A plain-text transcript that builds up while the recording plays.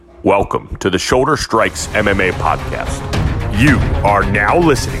Welcome to the Shoulder Strikes MMA Podcast. You are now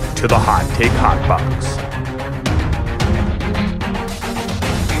listening to the Hot Take Hot Box.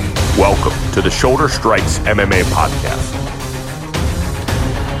 Welcome to the Shoulder Strikes MMA Podcast.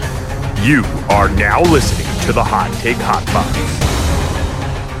 You are now listening to the Hot Take Hot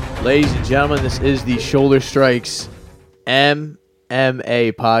Box. Ladies and gentlemen, this is the Shoulder Strikes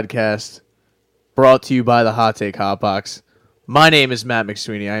MMA Podcast, brought to you by the Hot Take Hot Box. My name is Matt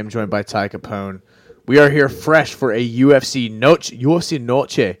McSweeney. I am joined by Ty Capone. We are here fresh for a UFC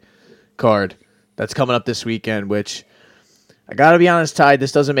Noche card that's coming up this weekend, which, I gotta be honest, Ty,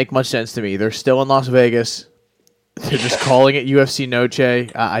 this doesn't make much sense to me. They're still in Las Vegas. They're just calling it UFC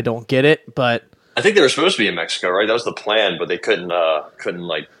Noche. I don't get it, but I think they were supposed to be in Mexico, right? That was the plan, but they couldn't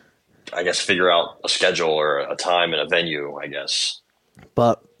like, I guess, figure out a schedule or a time and a venue, I guess.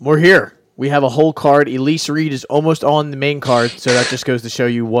 But we're here. We have a whole card. Elise Reed is almost on the main card, so that just goes to show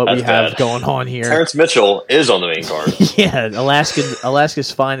you what we have going on here. Terrence Mitchell is on the main card. Yeah, Alaska's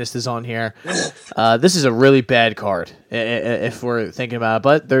finest is on here. This is a really bad card, if we're thinking about it.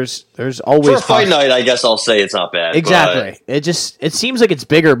 But there's always for a fight night. I guess I'll say it's not bad. Exactly. But it seems like it's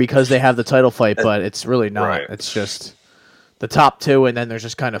bigger because they have the title fight, but it's really not. Right. It's just the top two, and then there's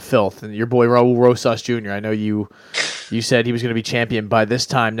just kind of filth. And your boy Raul Rosas Jr., I know you said he was going to be champion by this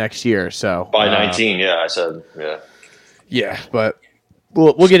time next year. So by 19, yeah, I said, yeah. Yeah, but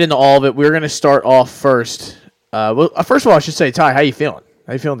we'll get into all of it. We're going to start off first. First of all, I should say, Ty, how you feeling?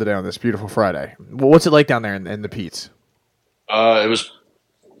 How you feeling today on this beautiful Friday? What's it like down there in the Pete's? It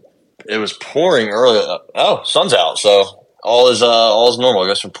was pouring earlier. Oh, sun's out, so all is normal. I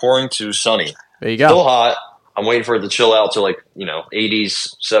guess from pouring to sunny. There you go. Still hot. I'm waiting for it to chill out to 80s,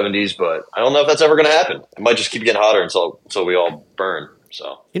 70s, but I don't know if that's ever going to happen. It might just keep getting hotter until we all burn.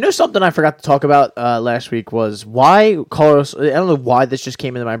 So something I forgot to talk about last week was why Carlos. I don't know why this just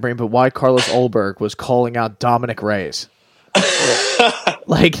came into my brain, but why Carlos Ulberg was calling out Dominic Reyes.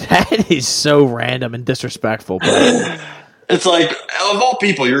 That is so random and disrespectful. But it's like, of all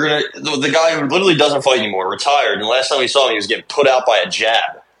people, the guy who literally doesn't fight anymore, retired, and the last time we saw him, he was getting put out by a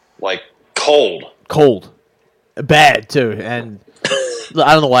jab, cold. Bad, too, and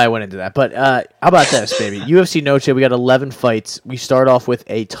I don't know why I went into that, but how about this, baby? UFC Noche, we got 11 fights. We start off with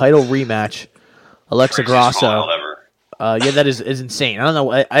a title rematch. Alexa Grasso. Yeah, that is insane. I don't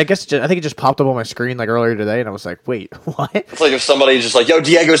know. I think it just popped up on my screen earlier today, and I was like, wait, what? It's like if somebody's just like, yo,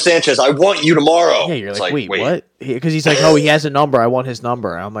 Diego Sanchez, I want you tomorrow. Yeah, you're like, wait, what? Because he's like, oh, he has a number. I want his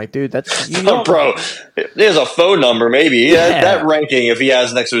number. And I'm like, dude, that's... Bro, he has a phone number, maybe. Yeah. That ranking, if he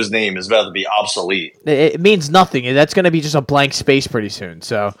has next to his name, is about to be obsolete. It means nothing. That's going to be just a blank space pretty soon,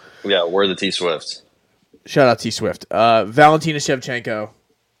 so... Yeah, we're the T-Swift. Shout out T-Swift. Valentina Shevchenko.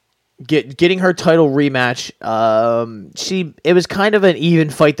 Getting her title rematch, it was kind of an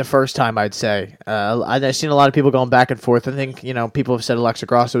even fight the first time, I'd say. I've seen a lot of people going back and forth. I think, people have said Alexa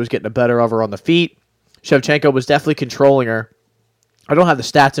Grasso was getting the better of her on the feet. Shevchenko was definitely controlling her. I don't have the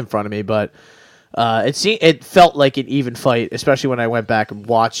stats in front of me, but it felt like an even fight, especially when I went back and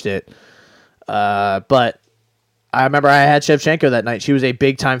watched it. But I remember I had Shevchenko that night. She was a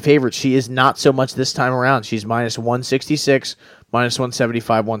big-time favorite. She is not so much this time around. She's minus 166, minus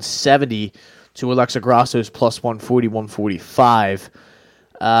 175, 170 to Alexa Grasso's plus 140, 145.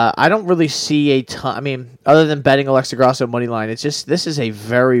 I don't really see a ton. I mean, other than betting Alexa Grasso money line, it's just this is a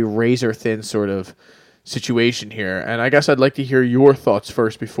very razor-thin sort of situation here. And I guess I'd like to hear your thoughts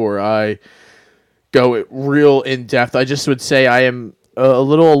first before I go real in-depth. I just would say I am a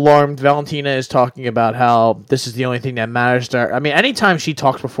little alarmed. Valentina is talking about how this is the only thing that matters to her. I mean, anytime she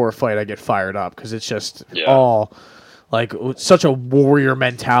talks before a fight, I get fired up because it's just all such a warrior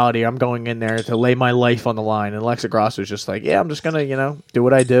mentality. I'm going in there to lay my life on the line. And Alexa Grasso is just like, yeah, I'm just going to, do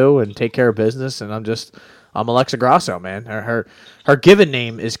what I do and take care of business. And I'm Alexa Grasso, man. Her given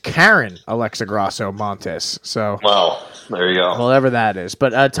name is Karen Alexa Grasso Montes. So, well, there you go. Whatever that is.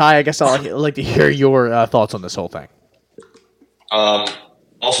 But Ty, I guess I'd like to hear your thoughts on this whole thing.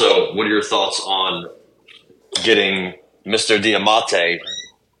 Also, what are your thoughts on getting Mr. Diamante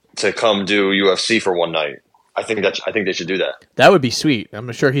to come do UFC for one night? I think they should do that. That would be sweet.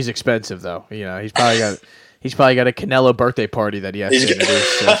 I'm sure he's expensive though. He's probably got a Canelo birthday party that he has to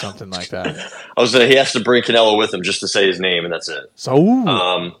introduce or something like that. He has to bring Canelo with him just to say his name, and that's it.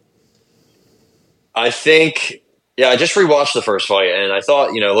 So, I think, I just rewatched the first fight, and I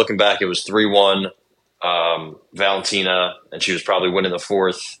thought, looking back, it was 3-1 Valentina, and she was probably winning the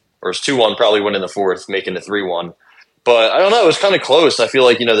fourth, or it's 2-1, probably winning the fourth, making it 3-1. But I don't know, it was kind of close. I feel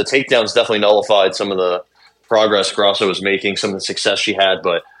like, the takedowns definitely nullified some of the progress Grasso was making, some of the success she had,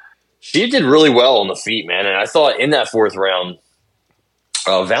 but she did really well on the feet, man. And I thought in that fourth round,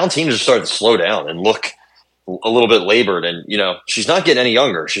 Valentina just started to slow down and look a little bit labored. And, she's not getting any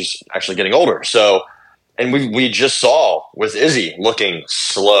younger. She's actually getting older. So, and we just saw with Izzy looking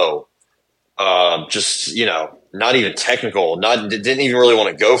slow, just, not even technical, didn't even really want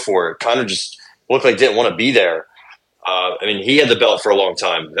to go for it. Kind of just looked like didn't want to be there. He had the belt for a long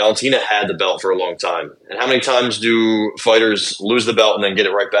time. Valentina had the belt for a long time. And how many times do fighters lose the belt and then get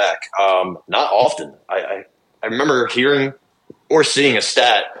it right back? Not often. I remember hearing or seeing a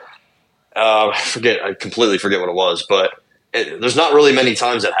stat. I completely forget what it was, but there's not really many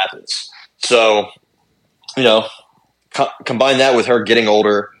times that happens. So, combine that with her getting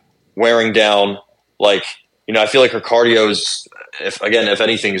older, wearing down, I feel like her cardio is, if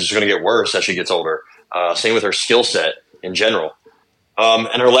anything, is just going to get worse as she gets older. Same with her skill set in general.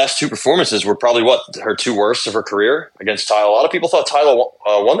 And her last two performances were probably her two worst of her career against Tyler. A lot of people thought Tyler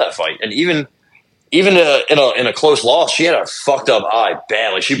won that fight. And even in a close loss, she had a fucked up eye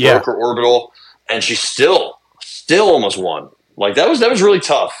badly. She broke her orbital and she still almost won. That was really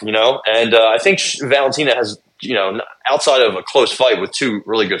tough, And I think Valentina has, outside of a close fight with two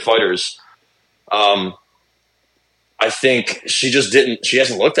really good fighters, I think she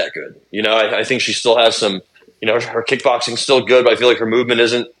hasn't looked that good. I think she still has some, her kickboxing's still good, but I feel like her movement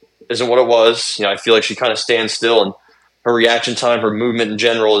isn't what it was. I feel like she kind of stands still, and her reaction time, her movement in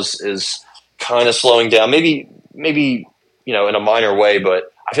general is kind of slowing down. Maybe, in a minor way,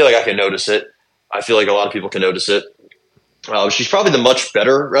 but I feel like I can notice it. I feel like a lot of people can notice it. She's probably the much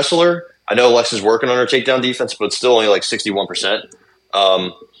better wrestler. I know Alexa's working on her takedown defense, but it's still only 61%.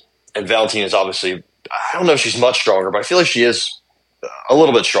 And Valentina's obviously, I don't know if she's much stronger, but I feel like she is a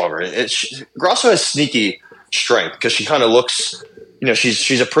little bit stronger. Grasso has sneaky strength because she kind of looks,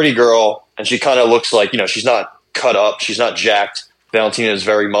 she's a pretty girl, and she kind of looks like, she's not cut up, she's not jacked. Valentina is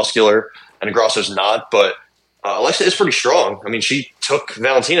very muscular, and Grasso's not, but Alexa is pretty strong. She took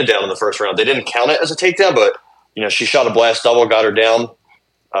Valentina down in the first round. They didn't count it as a takedown, but she shot a blast double, got her down.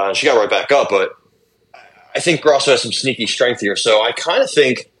 She got right back up, but I think Grasso has some sneaky strength here. So I kind of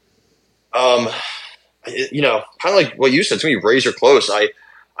think, kind of like what you said to me, razor close. I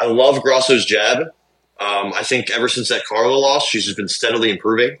love Grasso's jab. I think ever since that Carla loss, she's just been steadily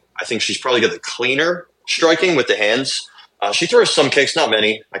improving. I think she's probably got the cleaner striking with the hands. She throws some kicks, not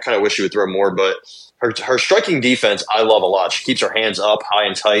many. I kind of wish she would throw more, but her striking defense, I love a lot. She keeps her hands up high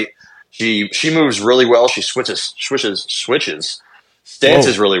and tight. She moves really well. She switches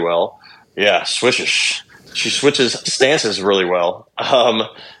stances really well. Yeah, switches. She switches stances really well.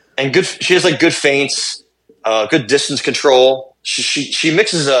 And good. She has good feints, good distance control. She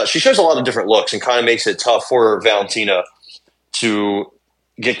mixes. She shows a lot of different looks and kind of makes it tough for Valentina to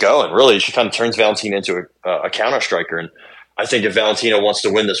get going. Really, she kind of turns Valentina into a counter striker. And I think if Valentina wants to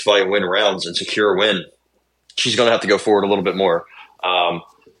win this fight, win rounds, and secure a win, she's going to have to go forward a little bit more.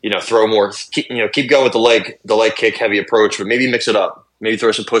 Throw more. Keep going with the leg kick heavy approach, but maybe mix it up. Maybe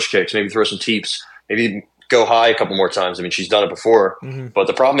throw some push kicks. Maybe throw some teeps. Maybe go high a couple more times. She's done it before. Mm-hmm. But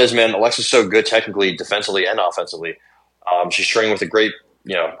the problem is, man, Alexa's so good technically, defensively, and offensively. She's training with a great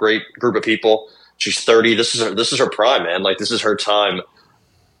group of people. She's 30. This is her prime, man. This is her time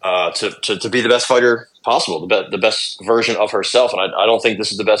to be the best fighter possible, the best version of herself. And I don't think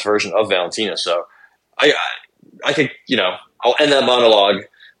this is the best version of Valentina. So I think I'll end that monologue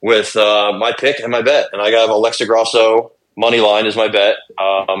with my pick and my bet, and I got Alexa Grasso money line is my bet,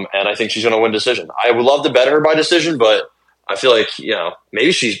 and I think she's going to win decision. I would love to bet her by decision, but I feel like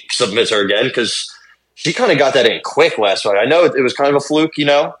maybe she submits her again because she kind of got that in quick last fight. I know it was kind of a fluke,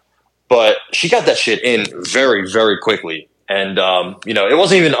 but she got that shit in very, very quickly, and it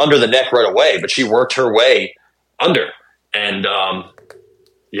wasn't even under the neck right away, but she worked her way under, and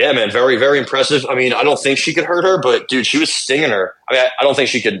yeah, man, very, very impressive. I don't think she could hurt her, but dude, she was stinging her. I don't think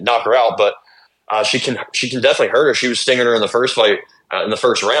she could knock her out, but she can definitely hurt her. She was stinging her in the first fight, in the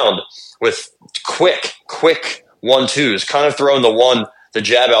first round, with quick 1-2s, kind of throwing the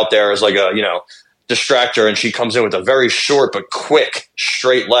jab out there as a distractor, and she comes in with a very short but quick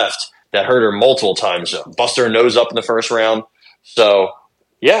straight left that hurt her multiple times. Busted her nose up in the first round. So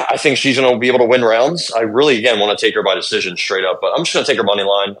yeah, I think she's going to be able to win rounds. I really, again, want to take her by decision straight up, but I'm just going to take her money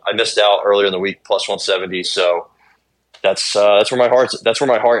line. I missed out earlier in the week, plus 170. So that's where my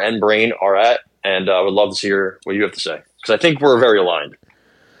heart and brain are at. And I would love to hear what you have to say, because I think we're very aligned.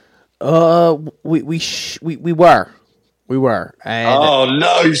 We were. And oh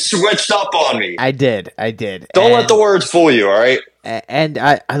no, you switched up on me. I did. Don't let the words fool you. All right. And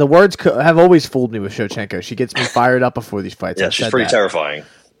the words have always fooled me with Shevchenko. She gets me fired up before these fights. Yeah, she's pretty terrifying.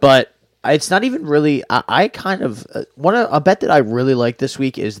 But it's not even really. I kind of a bet that I really like this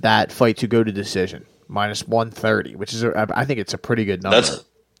week is that fight to go to decision. minus 130, which is I think it's a pretty good number.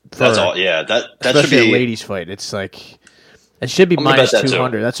 That's all. Yeah, that should be a ladies' fight. It's like it should be minus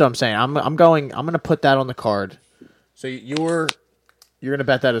 200. That's what I'm saying. I'm going to put that on the card. So you're going to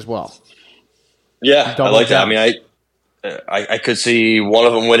bet that as well. Yeah, I like that. I mean, I could see one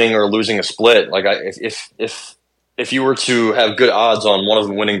of them winning or losing a split. Like if you were to have good odds on one of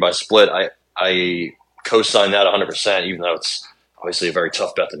them winning by split, I co-sign that 100%, even though it's obviously a very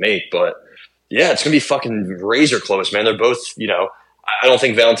tough bet to make. But yeah, it's going to be fucking razor close, man. They're both, I don't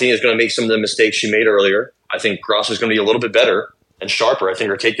think Valentina is going to make some of the mistakes she made earlier. I think Grasso is going to be a little bit better and sharper. I think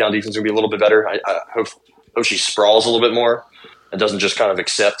her takedown defense is going to be a little bit better. I hope she sprawls a little bit more and doesn't just kind of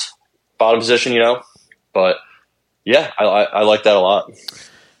accept bottom position, But yeah, I like that a lot.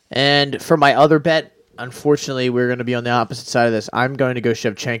 And for my other bet, unfortunately, we're going to be on the opposite side of this. I'm going to go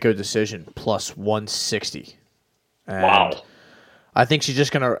Shevchenko decision plus 160. And wow. I think it's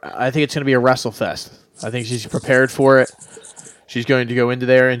going to be a wrestle fest. I think she's prepared for it. She's going to go into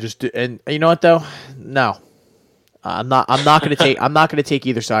there and you know what though? No. I'm not going to take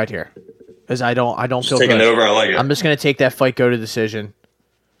either side here. Cuz I don't feel good. Taking it over, I like it. I'm just going to take that fight go to decision.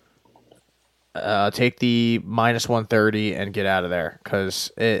 Take the minus 130 and get out of there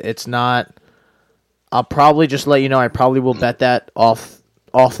because it's not. I'll probably just let you know. I probably will bet that off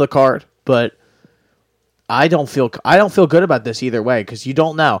the card, but I don't feel good about this either way because you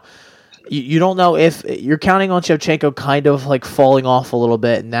don't know. You don't know if you're counting on Shevchenko kind of like falling off a little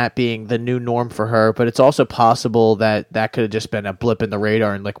bit and that being the new norm for her, but it's also possible that could have just been a blip in the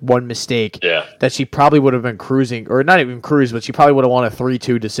radar and like one mistake that she probably would have been cruising, or not even cruise, but she probably would have won a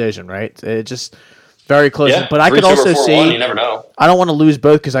 3-2 decision, right? It just very close. Yeah, but I could also see, you never know. I don't want to lose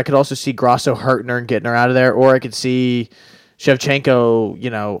both because I could also see Grasso hurting her and getting her out of there, or I could see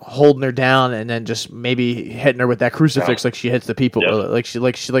Shevchenko, holding her down and then just maybe hitting her with that crucifix like she hits the people, like she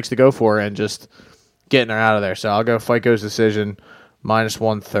likes to go for, and just getting her out of there. So I'll go fight goes decision minus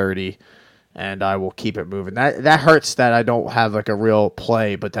 130, and I will keep it moving. That hurts that I don't have like a real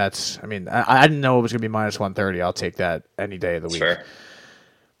play, but I didn't know it was gonna be minus 130. I'll take that any day of the week. Fair.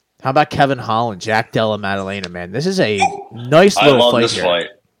 How about Kevin Holland, Jack Della Maddalena, man? This is a nice little fight here. Fight.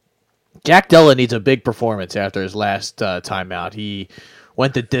 Jack Della needs a big performance after his last time out. He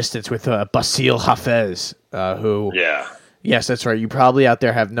went the distance with Basil Hafez, who... Yeah. Yes, that's right. You probably out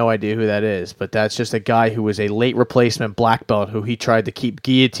there have no idea who that is, but that's just a guy who was a late replacement black belt who he tried to keep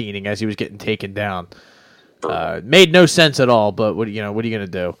guillotining as he was getting taken down. Made no sense at all, but what are you going to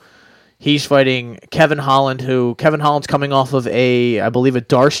do? He's fighting Kevin Holland, Kevin Holland's coming off of I believe a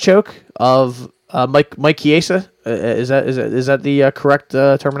Darce choke of Mike Chiesa. Is that the correct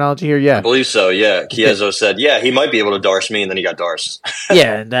terminology here? Yeah, I believe so. Yeah, Chiesa said, he might be able to Darce me, and then he got Darce.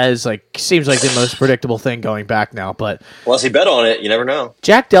 Yeah, and that is seems like the most predictable thing going back now. But unless he bet on it, you never know.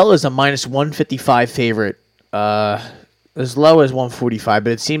 Jack Della is a minus 155 favorite, as low as 145.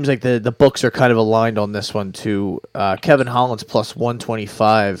 But it seems like the books are kind of aligned on this one to Kevin Holland's plus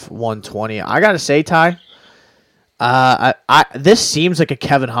 125, 120. I gotta say, Ty, this seems like a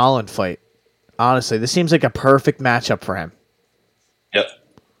Kevin Holland fight. Honestly, this seems like a perfect matchup for him. Yep.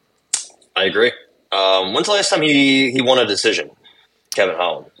 I agree. When's the last time he won a decision? Kevin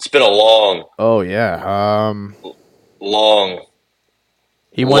Holland. It's been a long... Oh, yeah. Long...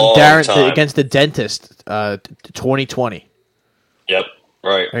 He won Darren against the Dentist 2020. Yep.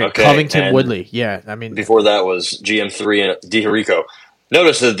 Right. Okay. Covington and Woodley. Yeah, I mean... Before that was GM3 and DiHerico.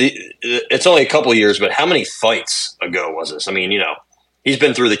 Notice that it's only a couple of years, but how many fights ago was this? I mean, he's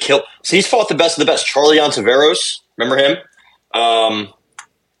been through the kill. So he's fought the best of the best. Charlie Ontiveros, remember him?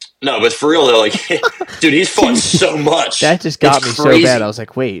 No, but for real though, dude, he's fought so much. That just got me so bad. I was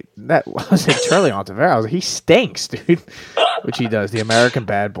like, wait, I was like Charlie Ontiveros. He stinks, dude. Which he does, the American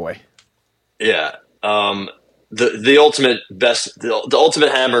bad boy. Yeah. The ultimate best, the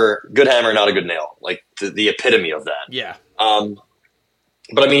ultimate hammer, good hammer, not a good nail. Like the epitome of that. Yeah.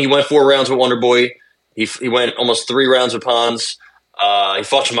 But I mean, he went 4 rounds with Wonder Boy. He went almost 3 rounds with Pons. He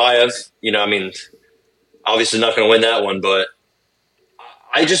fought Chimaev. Obviously not going to win that one, but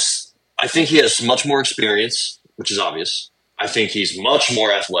I think he has much more experience, which is obvious. I think he's much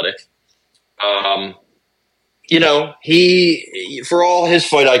more athletic. He for all his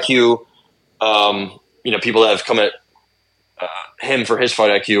fight IQ, people that have come at him for his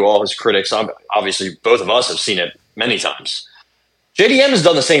fight IQ, all his critics, obviously both of us have seen it many times. JDM has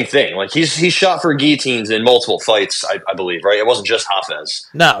done the same thing. Like he's shot for guillotines in multiple fights, I believe, right? It wasn't just Hafez.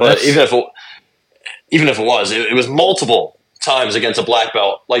 No, but even if it was, it was multiple times against a black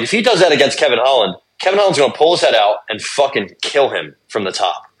belt. Like if he does that against Kevin Holland's going to pull his head out and fucking kill him from the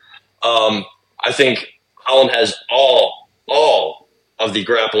top. I think Holland has all of the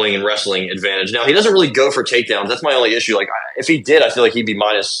grappling and wrestling advantage. Now, he doesn't really go for takedowns. That's my only issue. Like, if he did, I feel like he'd be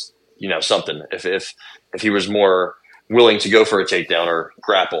minus, something if he was more willing to go for a takedown or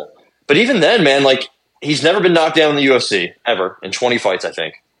grapple. But even then, man, like, he's never been knocked down in the UFC ever in 20 fights, I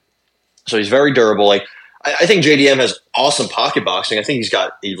think. So he's very durable. Like, I think JDM has awesome pocket boxing. I think he's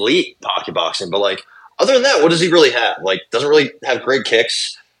got elite pocket boxing. But, like, other than that, what does he really have? Like, doesn't really have great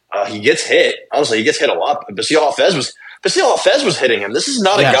kicks. He gets hit. Honestly, he gets hit a lot. Basil Hafez was hitting him. This is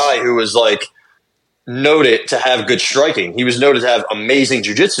not a guy who was, like, noted to have good striking. He was noted to have amazing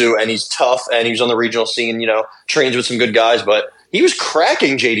jiu-jitsu, and he's tough, and he was on the regional scene, trains with some good guys. But he was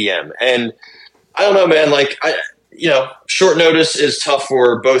cracking JDM. And I don't know, man. Like, short notice is tough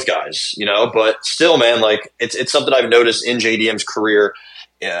for both guys, but still, man, like, it's something I've noticed in JDM's career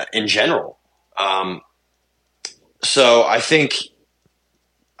in general. So I think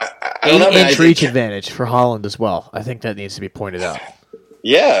I don't know, man. 8-inch reach advantage for Holland as well. I think that needs to be pointed out.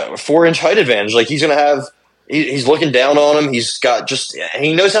 Yeah, 4-inch height advantage. Like, he's going to have he's looking down on him. He's got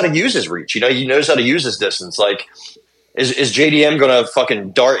he knows how to use his reach. He knows how to use his distance. Like, is JDM going to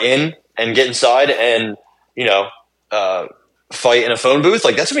fucking dart in and get inside and, fight in a phone booth?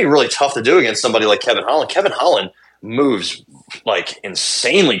 Like, that's going to be really tough to do against somebody like Kevin Holland. Kevin Holland moves, like,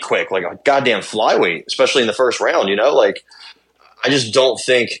 insanely quick, like a goddamn flyweight, especially in the first round, Like, I just don't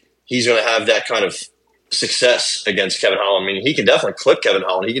think he's going to have that kind of success against Kevin Holland. I mean, he can definitely clip Kevin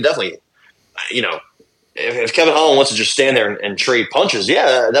Holland. He can definitely, if Kevin Holland wants to just stand there and trade punches,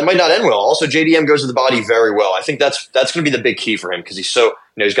 that might not end well. Also, JDM goes to the body very well. I think that's going to be the big key for him because he's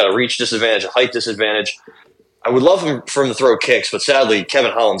he's got a reach disadvantage, a height disadvantage. I would love for him to throw kicks, but sadly,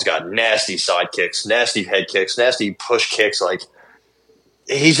 Kevin Holland's got nasty side kicks, nasty head kicks, nasty push kicks. Like,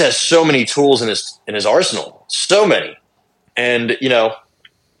 he has so many tools in his arsenal, so many. And,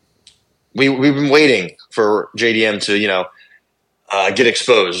 we've been waiting for JDM to, get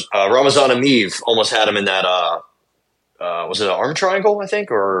exposed. Ramazan Ameev almost had him in that, was it an arm triangle, I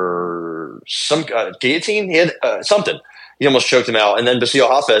think, or some guillotine? He had something. He almost choked him out. And then Basil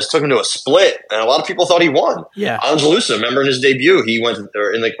Hafez took him to a split, and a lot of people thought he won. Yeah. Angelusa, remember in his debut, he went on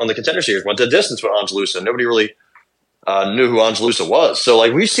the Contender Series, went to distance with Angelusa. Nobody really knew who Angelusa was. So,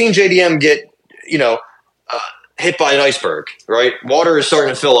 like, we've seen JDM get, hit by an iceberg, right? Water is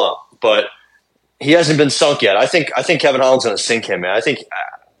starting to fill up, but he hasn't been sunk yet. I think Kevin Holland's going to sink him, man. I think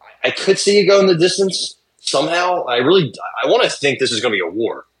I could see it going the distance somehow. I want to think this is going to be a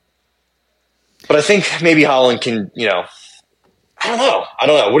war. But I think maybe Holland can, I don't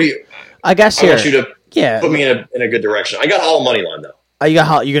know. What do you? I guess I want you to put me in a good direction. I got Holland money line though. You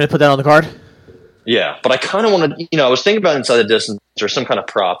going to put that on the card? Yeah, but I kind of want to. I was thinking about inside the distance or some kind of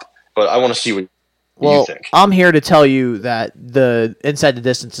prop, but I want to see what you think. I'm here to tell you that the inside the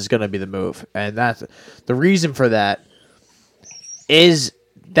distance is going to be the move, and that's the reason for that. Is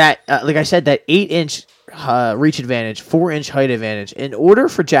that like I said, that 8-inch reach advantage, 4-inch height advantage. In order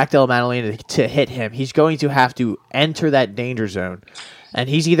for Jack Della Maddalena to hit him, he's going to have to enter that danger zone. And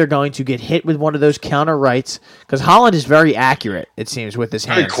he's either going to get hit with one of those counter rights, because Holland is very accurate, it seems, with his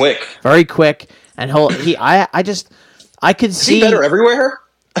hands. Very quick. And I could see. Is he better everywhere?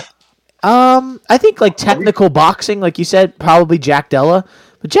 I think like technical boxing, like you said, probably Jack Della.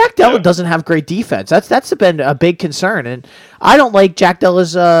 But Jack Della doesn't have great defense. That's been a big concern. And I don't like Jack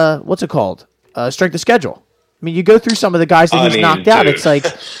Della's, strength of schedule. I mean, you go through some of the guys that he's knocked out. It's like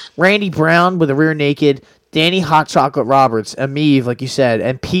Randy Brown with a rear naked, Danny Hot Chocolate Roberts, Ameev, like you said,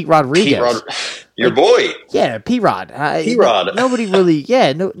 and Pete Rodriguez. Your boy. Yeah, P-Rod. P-Rod. Nobody really,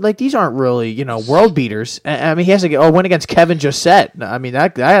 these aren't really, world beaters. I mean, he has to win against Kevin Josette. I mean,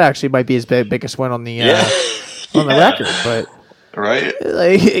 that actually might be his biggest win on the the record. But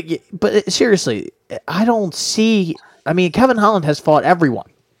right. But seriously, I don't see. I mean, Kevin Holland has fought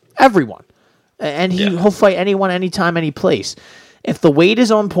everyone, and he'll fight anyone, anytime, any place. If the weight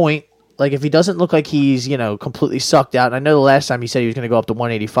is on point. Like, if he doesn't look like he's, completely sucked out, and I know the last time he said he was going to go up to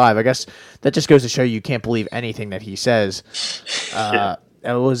 185, I guess that just goes to show you can't believe anything that he says.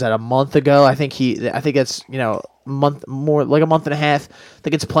 Was that a month ago? I think it's, a month and a half. I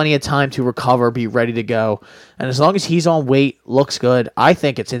think it's plenty of time to recover, be ready to go. And as long as he's on weight, looks good, I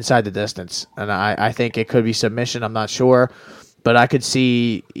think it's inside the distance. And I think it could be submission. I'm not sure. But I could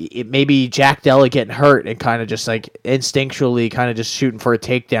see maybe Jack Della getting hurt and kind of just like instinctually kind of just shooting for a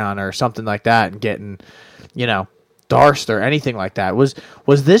takedown or something like that and getting, Darst or anything like that. Was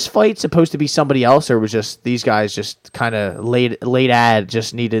this fight supposed to be somebody else, or was just these guys just kind of late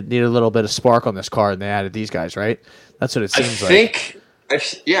just needed a little bit of spark on this card and they added these guys, right? That's what it seems like.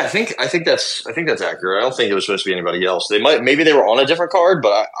 I think that's accurate. I don't think it was supposed to be anybody else. Maybe they were on a different card,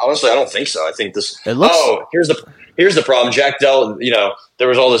 but honestly, I don't think so. I think this. It looks. Here's the problem. Jack Della. There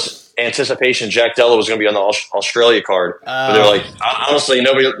was all this anticipation. Jack Della was going to be on the Australia card, but they're like, honestly,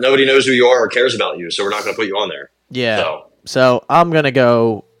 nobody knows who you are or cares about you, so we're not going to put you on there. Yeah. So I'm gonna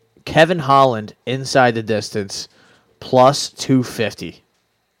go Kevin Holland inside the distance plus 250.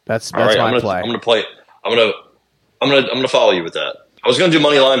 That's all right, my play. I'm gonna follow you with that. I was gonna do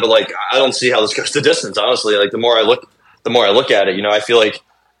money line, but like I don't see how this goes the distance. Honestly, like the more I look at it, I feel like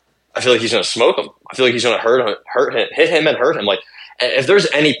he's gonna smoke him. I feel like he's gonna hit him and hurt him. Like if there's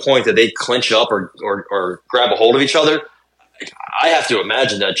any point that they clinch up or grab a hold of each other, I have to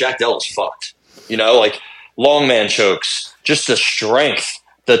imagine that Jack Della's fucked. Like long man chokes, just the strength,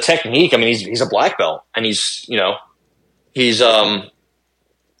 the technique. I mean, he's a black belt, and he's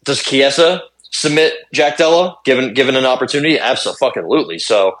does Chiesa submit Jack Della given an opportunity? Absolutely.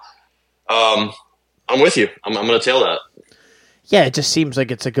 So, I'm with you. I'm going to tail that. Yeah, it just seems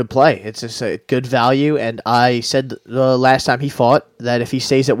like it's a good play. It's just a good value, and I said the last time he fought that if he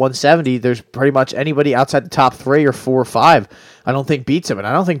stays at 170, there's pretty much anybody outside the top 3 or 4 or 5 I don't think beats him, and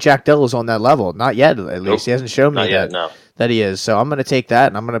I don't think Jack Della's on that level. Not yet, at least. Nope. He hasn't shown me that he is. So I'm going to take that,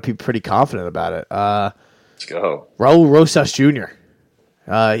 and I'm going to be pretty confident about it. Let's go. Raul Rosas Jr.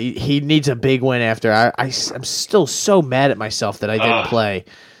 He needs a big win after. I'm still so mad at myself that I didn't play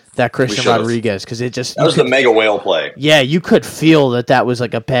that Christian Rodriguez because that was the mega whale play. Yeah, you could feel that was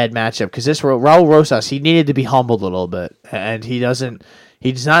like a bad matchup because this Raul Rosas, he needed to be humbled a little bit, and he's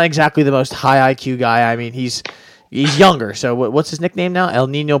not exactly the most high IQ guy. I mean, he's younger. So what's his nickname now? El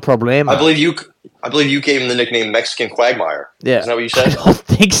Nino Problema. I believe you gave him the nickname Mexican Quagmire. Yeah, isn't that what you said? I don't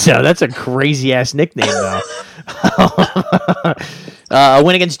think so. That's a crazy ass nickname though. A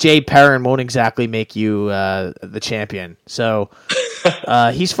win against Jay Perrin won't exactly make you the champion. So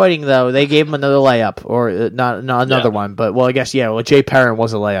he's fighting though. They gave him another layup, or not another one, but I guess Jay Perrin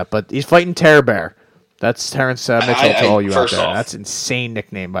was a layup, but he's fighting Terror Bear. That's Terrence Mitchell to all you out there. That's an insane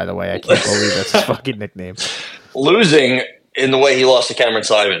nickname, by the way. I can't believe that's his fucking nickname. Losing in the way he lost to Cameron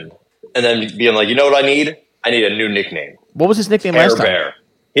Simon, and then being like, you know what I need? I need a new nickname. What was his nickname last time? Bear.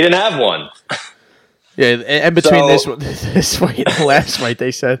 He didn't have one. Yeah, and between this fight and the last fight,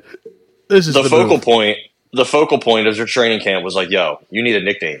 they said this is the focal point. The focal point of your training camp was like, yo, you need a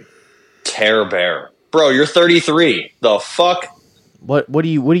nickname. Terror Bear. Bro, you're 33. The fuck? What are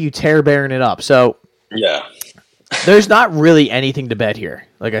you terror bearing it up? So yeah. There's not really anything to bet here.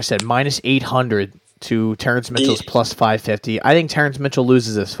 Like I said, minus 800 to Terrence Mitchell's plus 550. I think Terrence Mitchell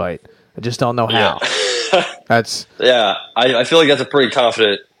loses this fight. I just don't know how. Yeah. I feel like that's a pretty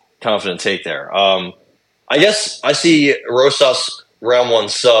confident take there. I guess I see Rosas round 1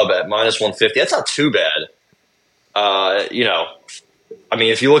 sub at minus 150. That's not too bad. I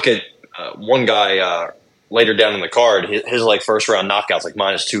mean, if you look at one guy later down in the card, his like first round knockouts like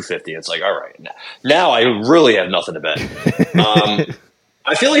minus 250. It's like, all right, now I really have nothing to bet.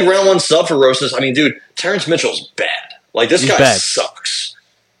 I feel like round 1 sub for Rosas. I mean, dude, Terrence Mitchell's bad. Like this guy sucks.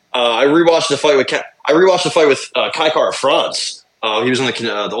 I rewatched the fight with Kai Kara France. He was on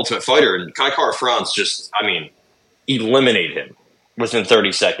the Ultimate Fighter, and Kai Kara France just, eliminated him within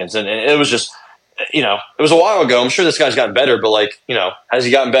 30 seconds. And it was just, it was a while ago. I'm sure this guy's gotten better, but has he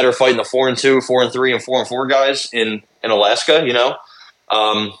gotten better fighting the 4-2, 4-3, and 4-4 guys in Alaska?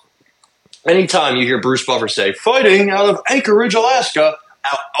 Anytime you hear Bruce Buffer say fighting out of Anchorage, Alaska,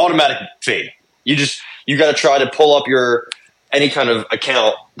 automatic fade. You got to try to pull up any kind of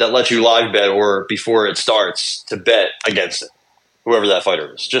account that lets you live bet or before it starts to bet against it. Whoever that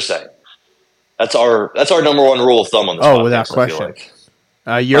fighter is, just saying. That's our number 1 rule of thumb on this. Oh, without question.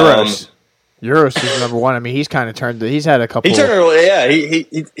 Euros is number 1. I mean, he's kind of turned. He's had a couple. He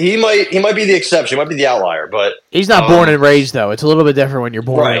might be the exception. He might be the outlier, but he's not born and raised though. It's a little bit different when you're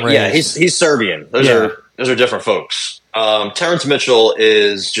born and raised. Yeah, he's Serbian. Those are different folks. Terrence Mitchell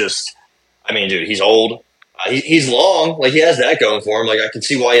is just. I mean, dude, he's old. He's long. Like he has that going for him. Like I can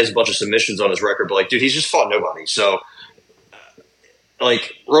see why he has a bunch of submissions on his record, but like, dude, he's just fought nobody. So.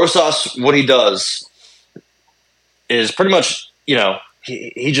 Like Rosas, what he does is pretty much,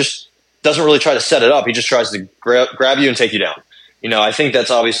 he just doesn't really try to set it up. He just tries to grab you and take you down. I think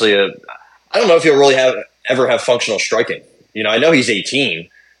that's obviously I don't know if he'll really ever have functional striking. I know he's 18.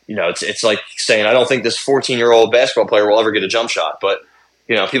 It's like saying I don't think this 14-year-old basketball player will ever get a jump shot. But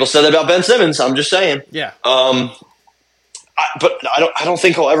people said that about Ben Simmons. I'm just saying. Yeah. But I don't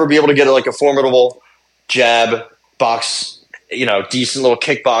think he'll ever be able to get like a formidable jab box. Decent little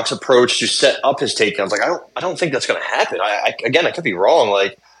kickbox approach to set up his takedowns. Like I don't think that's going to happen. I could be wrong.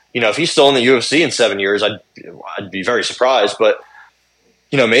 Like if he's still in the UFC in 7 years, I'd be very surprised. But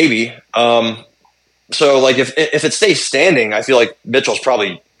maybe. So like if it stays standing, I feel like Mitchell's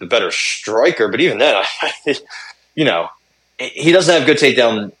probably the better striker. But even then, he doesn't have good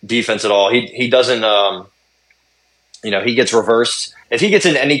takedown defense at all. He doesn't. He gets reversed. If he gets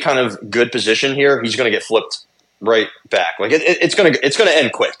in any kind of good position here, he's going to get flipped right back. Like it's going to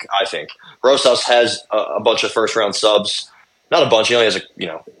end quick. I think Rosas has a bunch of first round subs. Not a bunch. He only has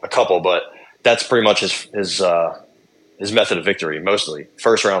a couple, but that's pretty much his method of victory. Mostly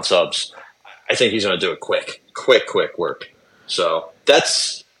first round subs. I think he's going to do it quick work. So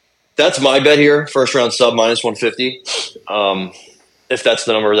that's my bet here. First round sub -150. If that's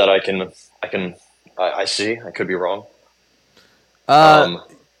the number that I see, I could be wrong.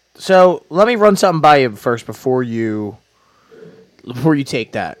 So let me run something by you first before you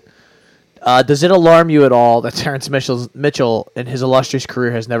take that. Does it alarm you at all that Terrence Mitchell in his illustrious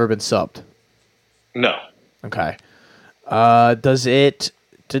career has never been subbed? No. Okay. Does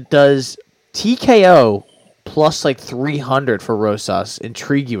TKO plus like 300 for Rosas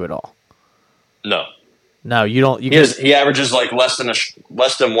intrigue you at all? No. No, you don't. He averages like less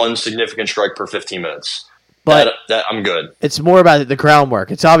than one significant strike per 15 minutes. But that I'm good. It's more about the groundwork.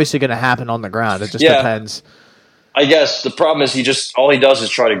 It's obviously going to happen on the ground. It just depends. I guess the problem is all he does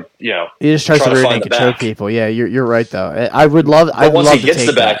is try to he just tries to rear naked choke people. Yeah, you're right though. I would love. But once he gets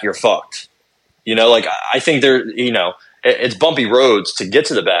the back, you're fucked. Like I think it's bumpy roads to get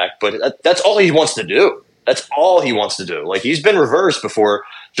to the back, but that's all he wants to do. That's all he wants to do. Like he's been reversed before,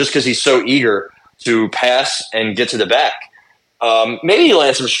 just because he's so eager to pass and get to the back. Maybe he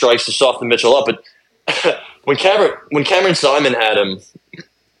lands some strikes to soften Mitchell up, but when Cameron Simon had him,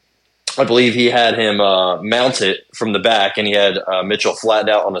 I believe he had him mount it from the back, and he had Mitchell flattened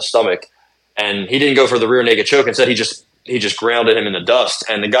out on the stomach, and he didn't go for the rear naked choke. Instead, he just grounded him in the dust,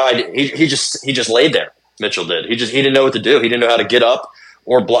 and the guy he just laid there. Mitchell did. He didn't know what to do. He didn't know how to get up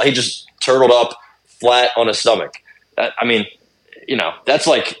or block. He just turtled up flat on his stomach. That's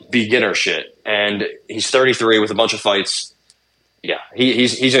like beginner shit. And he's 33 with a bunch of fights. Yeah,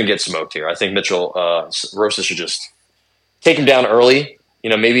 he's going to get smoked here. I think Mitchell Rosas should just take him down early.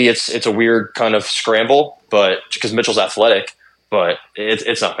 Maybe it's a weird kind of scramble, but because Mitchell's athletic, but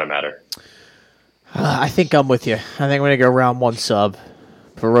it's not going to matter. I think I'm with you. I think I'm going to go round one sub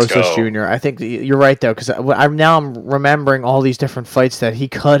for Rosas Jr. I think you're right though, because I'm remembering all these different fights that he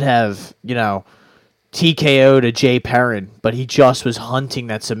could have, TKO to Jay Perrin, but he just was hunting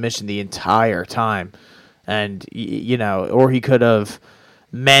that submission the entire time. And or he could have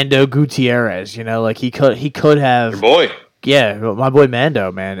Mando Gutierrez, like he could have your boy. Yeah, my boy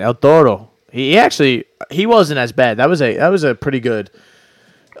Mando, man, El Toro. He wasn't as bad. That was a pretty good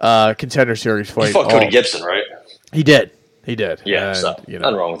contender series fight. He fought Cody Gibson, right? He did. Yeah, so nothing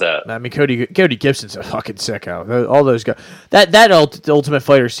wrong with that. I mean, Cody Gibson's a fucking sicko. All those guys. That Ultimate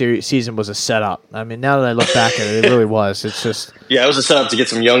Fighter season was a setup. I mean, now that I look back at it, it really was. It's just it was a setup to get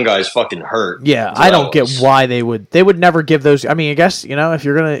some young guys fucking hurt. Yeah, I don't get why they would never give those. I mean, I guess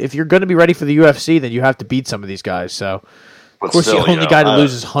if you're gonna be ready for the UFC, then you have to beat some of these guys. So of course, the only guy to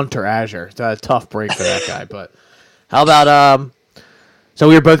lose is Hunter Azure. It's a tough break for that guy. But how about So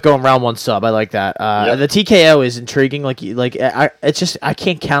we were both going round one sub. I like that. The TKO is intriguing. It's just I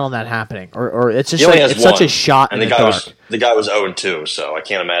can't count on that happening, or it's just it's such a shot. And in the dark. The guy was 0-2, so I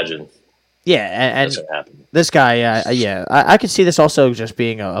can't imagine. Yeah, and this guy, I could see this also just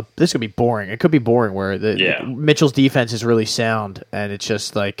being this could be boring. It could be boring where Mitchell's defense is really sound, and it's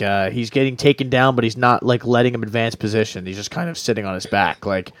just like he's getting taken down, but he's not like letting him advance position. He's just kind of sitting on his back,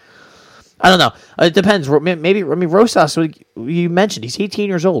 like. I don't know. It depends. Maybe Rosas. You mentioned he's 18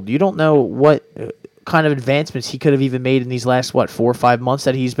 years old. You don't know what kind of advancements he could have even made in these last 4 or 5 months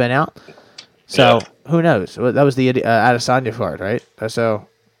that he's been out. So who knows? That was the Adesanya card, right? So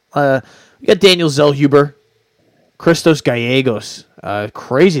we got Daniel Zellhuber, Christos Gallegos.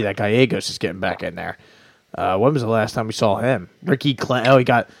 Crazy that Gallegos is getting back in there. When was the last time we saw him? Ricky Glenn. Oh, he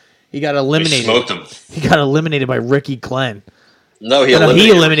got eliminated. He smoked him. He got eliminated by Ricky Glenn. No, he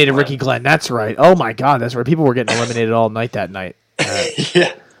eliminated Ricky Glenn. That's right. Oh, my God. That's right. People were getting eliminated all night that night.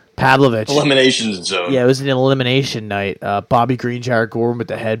 Pavlovich. Elimination zone. Yeah, it was an elimination night. Bobby Green, Jared Gordon with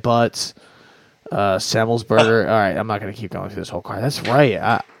the headbutts. Semmelsberger. All right, I'm not going to keep going through this whole card. That's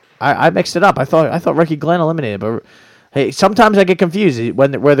right. I mixed it up. I thought Ricky Glenn eliminated, but hey, sometimes I get confused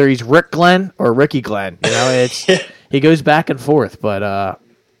whether he's Rick Glenn or Ricky Glenn. It's he goes back and forth, but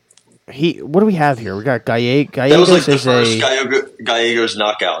what do we have here? We got Gallegos. That was like the first Gallegos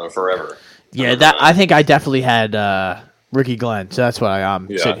knockout in forever. Yeah, I think I definitely had Ricky Glenn, so that's why I'm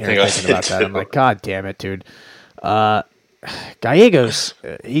sitting here thinking about that. I'm like, God damn it, dude. Gallegos,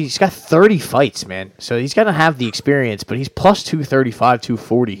 he's got 30 fights, man. So he's going to have the experience, but he's plus 235,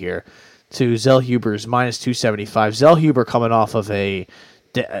 240 here to Zellhuber's minus 275. Zellhuber coming off of a,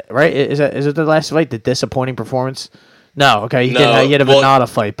 right? Is it the last fight, the disappointing performance? No, okay, he had a Venata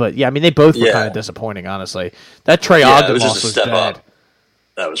fight, but yeah, I mean, they both were kind of disappointing, honestly. That Trey Ogden loss was bad. Up.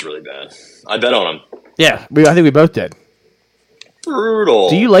 That was really bad. I bet on him. Yeah, I think we both did. Brutal.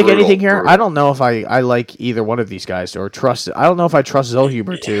 Do you like anything here? Brutal. I don't know if I like either one of these guys or trust. I don't know if I trust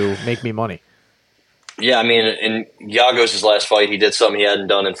Zellhuber to make me money. Yeah, I mean, in Yagos' last fight, he did something he hadn't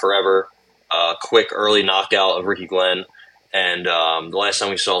done in forever. Quick early knockout of Ricky Glenn, and the last time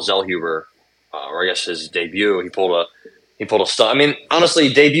we saw Zellhuber, or I guess his debut, he pulled a stunt. I mean,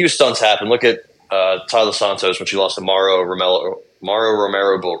 honestly, debut stunts happen. Look at Tyler Santos when she lost to Mauro Romero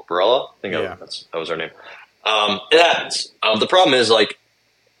Barella. I think that was her name. It happens. The problem is, like,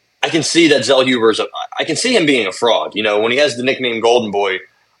 I can see that Zellhuber's I can see him being a fraud. You know, when he has the nickname Golden Boy,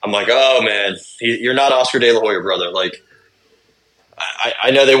 I'm like, oh man, you're not Oscar De La Hoya, brother. Like, I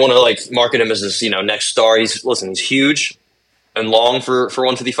know they want to like market him as this, next star. He's huge and long for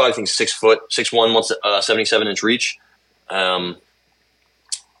 155. I think 6 foot, 6'1", 77-inch reach.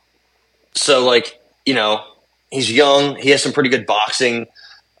 So like, he's young. He has some pretty good boxing.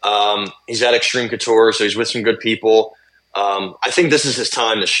 He's at Extreme Couture, so he's with some good people. I think this is his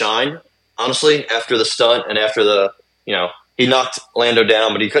time to shine, honestly, after the stunt and after the, he knocked Lando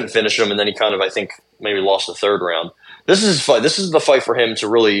down, but he couldn't finish him. And then he kind of, I think, maybe lost the third round. This is his fight. This is the fight for him to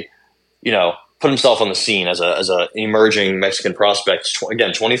really, put himself on the scene as a emerging Mexican prospect.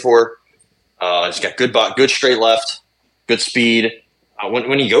 Again, 24. He's got good straight left, good speed.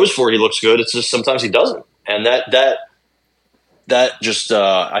 When he goes for it, he looks good. It's just sometimes he doesn't. And that just,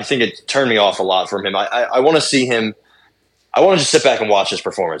 I think it turned me off a lot from him. I want to see him. I want to just sit back and watch his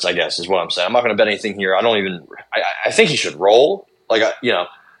performance, I guess, is what I'm saying. I'm not going to bet anything here. I think he should roll. Like,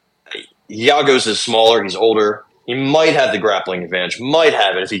 Yagos is smaller. He's older. He might have the grappling advantage, might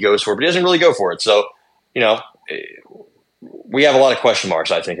have it if he goes for it, but he doesn't really go for it. So, we have a lot of question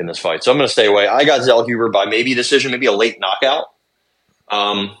marks, I think, in this fight. So I'm going to stay away. I got Zellhuber by maybe decision, maybe a late knockout.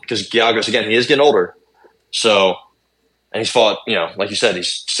 Because Yagos, again, he is getting older. So, and he's fought, like you said,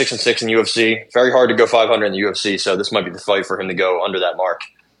 he's 6-6 in UFC. Very hard to go 500 in the UFC. So this might be the fight for him to go under that mark.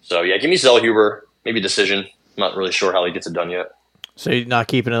 So yeah, give me Zellhuber, maybe decision. I'm not really sure how he gets it done yet. So you're not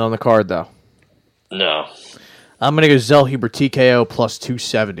keeping it on the card though? No. I'm going to go Zellhuber TKO plus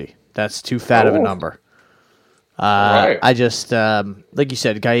 270. That's too fat of a number. Right. I just, like you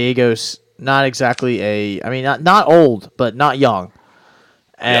said, Gallegos, not exactly not old, but not young.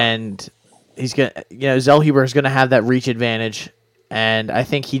 And he's going to, Zellhuber is going to have that reach advantage. And I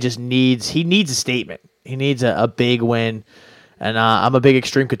think he needs a statement. He needs a big win. And I'm a big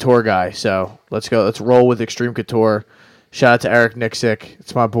Extreme Couture guy. So let's go. Let's roll with Extreme Couture. Shout out to Eric Nixick.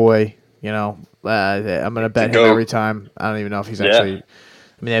 It's my boy. I'm going to bet him every time. I don't even know if he's actually.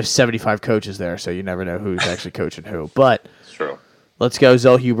 I mean, they have 75 coaches there, so you never know who's actually coaching who. But it's true. Let's go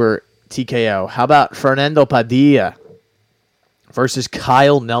Zellhuber TKO. How about Fernando Padilla versus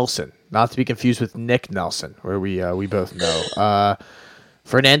Kyle Nelson? Not to be confused with Nick Nelson, where we both know.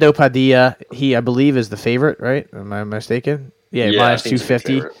 Fernando Padilla, I believe, is the favorite, right? Am I mistaken? Yeah, minus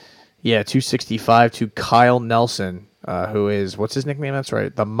 250. Yeah, 265 to Kyle Nelson. Who is, what's his nickname? That's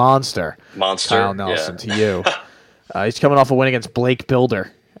right. The Monster. Kyle Nelson to you. He's coming off a win against Blake Builder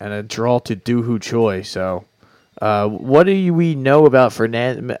and a draw to Doohoo Choi. So, what do we know about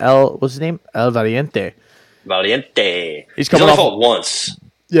Fernando? What's his name? El Valiente. Valiente. He's coming off once.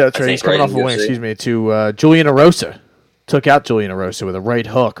 Yeah, that's right. He's coming off a win, to Julian Erosa. Took out Julian Erosa with a right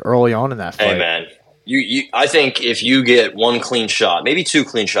hook early on in that fight. Hey, man. I think if you get one clean shot, maybe 2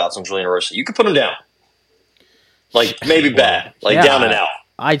 clean shots on Julian Erosa, you could put him down. Like, maybe bad. Down and out.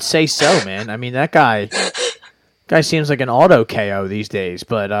 I'd say so, man. I mean, that guy seems like an auto KO these days.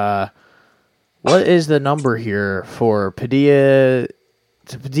 But what is the number here for Padilla?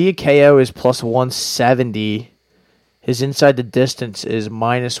 Padilla KO is plus 170. His inside the distance is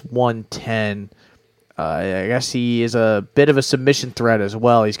minus 110. I guess he is a bit of a submission threat as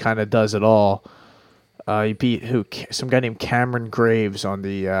well. He kind of does it all. He beat some guy named Cameron Graves on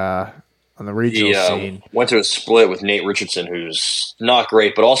the regional scene. Went to a split with Nate Richardson, who's not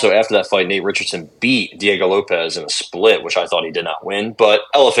great, but also after that fight, Nate Richardson beat Diego Lopez in a split, which I thought he did not win. But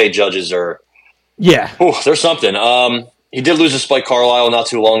LFA judges are, there's something. He did lose to Spike Carlisle not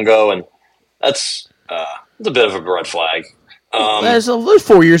too long ago, and that's a bit of a red flag. It was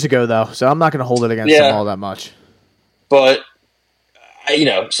 4 years ago, though, so I'm not going to hold it against him all that much. But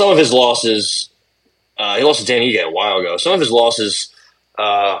some of his losses, he lost to Dan Ige a while ago. Some of his losses.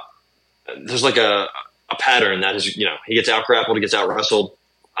 There's like a a pattern that is, he gets out grappled, he gets out wrestled.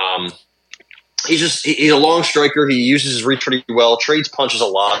 He's a long striker. He uses his reach pretty well, trades punches a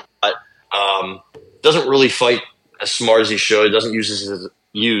lot. Doesn't really fight as smart as he should. Doesn't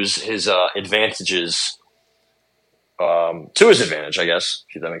use his advantages to his advantage, I guess,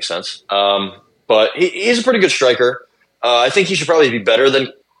 if that makes sense. But he's a pretty good striker. I think he should probably be better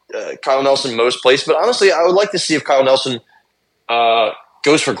than Kyle Nelson most places. But honestly, I would like to see if Kyle Nelson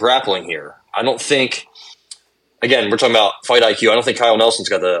goes for grappling here. I don't think – again, we're talking about fight IQ. I don't think Kyle Nelson's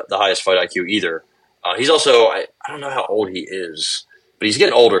got the highest fight IQ either. He's also – I don't know how old he is, but he's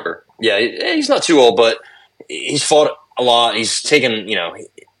getting older. Yeah, he's not too old, but he's fought a lot. He's taken,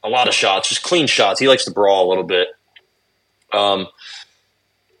 a lot of shots, just clean shots. He likes to brawl a little bit.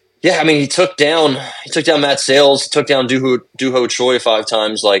 Yeah, I mean, he took down Matt Sales, took down Duho Choi 5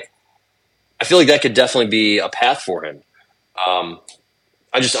 times. Like, I feel like that could definitely be a path for him. I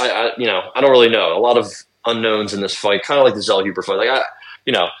don't really know. A lot of unknowns in this fight, kind of like the Zell Huber fight. Like, I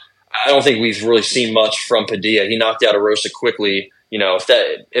don't think we've really seen much from Padilla. He knocked out Arosa quickly.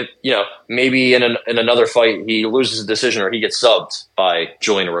 Maybe in another fight he loses a decision or he gets subbed by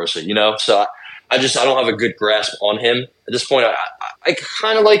Julian Arosa. So I don't have a good grasp on him at this point. I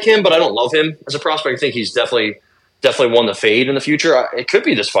kind of like him, but I don't love him as a prospect. I think he's definitely one to fade in the future. It could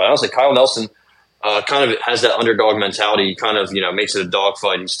be this fight. Honestly, Kyle Nelson kind of has that underdog mentality. He kind of makes it a dog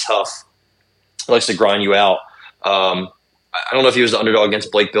fight. He's tough. He likes to grind you out. I don't know if he was the underdog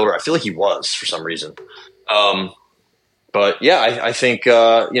against Blake Builder. I feel like he was for some reason. But yeah, I think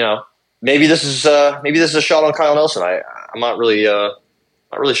maybe this is a shot on Kyle Nelson. I'm not really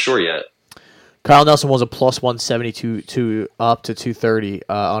sure yet. Kyle Nelson was a plus 172 to up to 230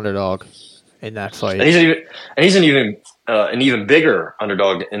 underdog in that fight, and he's an even bigger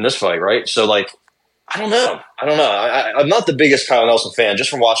underdog in this fight, right? So like, I don't know. I'm not the biggest Kyle Nelson fan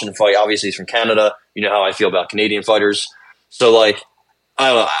just from watching the fight. Obviously, he's from Canada. You know how I feel about Canadian fighters. So like, I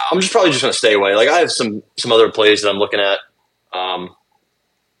don't know. I'm probably just going to stay away. Like, I have some other plays that I'm looking at. I'm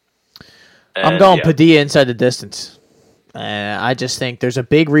going Padilla inside the distance. I just think there's a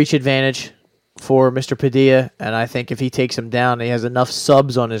big reach advantage for Mr. Padilla, and I think if he takes him down, he has enough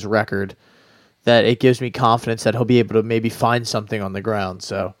subs on his record that it gives me confidence that he'll be able to maybe find something on the ground.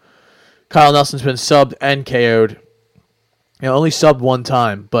 So Kyle Nelson's been subbed and KO'd. Only subbed one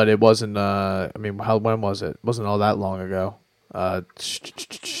time, but it wasn't. When was it? It wasn't all that long ago.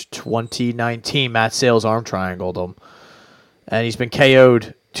 2019, Matt Sales arm triangled him, and he's been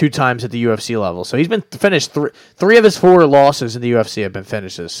KO'd 2 times at the UFC level. So he's been finished. Three of his 4 losses in the UFC have been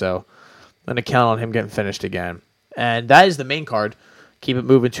finishes. So I'm going to count on him getting finished again. And that is the main card. Keep it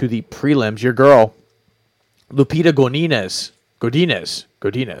moving to the prelims. Your girl, Lupita Godinez,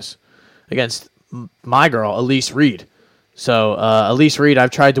 against my girl, Elise Reed. So Elise Reed,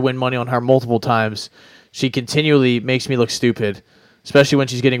 I've tried to win money on her multiple times. She continually makes me look stupid, especially when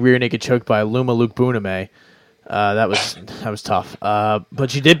she's getting rear naked choked by Luma Luke Buname. That was tough.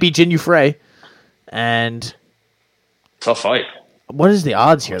 But she did beat Jin Yu Frey. And tough fight. What is the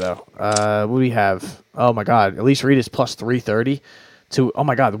odds here, though? What do we have? Oh, my God. Elise Reed is plus 330 to, oh,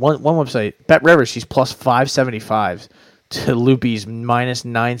 my God, one website. Bet Rivers, she's plus 575 to Loopy's minus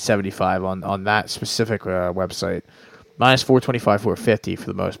 975 on that specific website. Minus 425, 450 for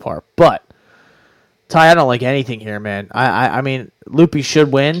the most part. But, Ty, I don't like anything here, man. I mean, Loopy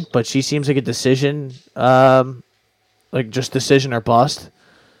should win, but she seems like a decision, just decision or bust.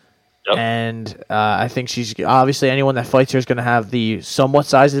 Yep. And I think she's obviously anyone that fights her is going to have the somewhat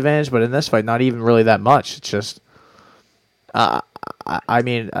size advantage, but in this fight, not even really that much. It's just, what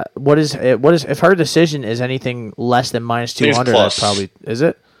is if her decision is anything less than minus 200? That's probably is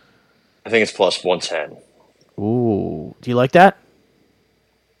it? I think it's plus 110. Ooh, do you like that?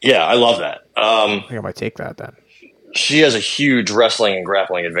 Yeah, I love that. I think I might take that then. She has a huge wrestling and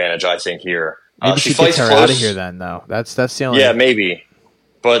grappling advantage, I think. Here, maybe she fights her out of here. Then, though, that's the only. Yeah, maybe.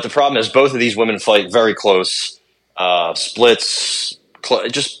 But the problem is both of these women fight very close, splits,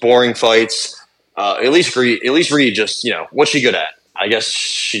 just boring fights. Elise Reed just, what's she good at? I guess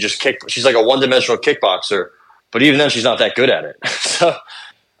she's like a one-dimensional kickboxer, but even then she's not that good at it. So,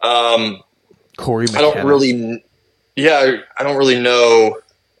 Corey McKenna. I don't really know.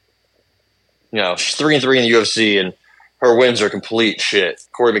 She's 3-3 in the UFC, and her wins are complete shit.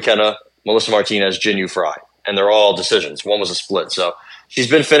 Corey McKenna, Melissa Martinez, Jin Yu Frey, and they're all decisions. One was a split, so she's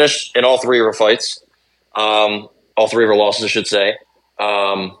been finished in all 3 of her fights, all 3 of her losses, I should say,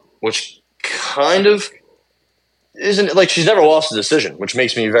 which kind of isn't like she's never lost a decision, which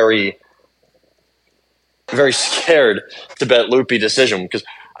makes me very, very scared to bet Loopy decision because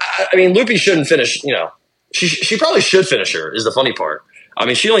I mean Loopy shouldn't finish. She probably should finish her. Is the funny part. I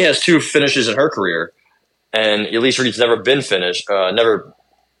mean, she only has 2 finishes in her career, and Elise Reed's never been finished, never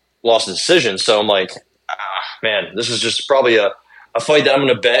lost a decision. So I'm like, man, this is just probably a fight that I'm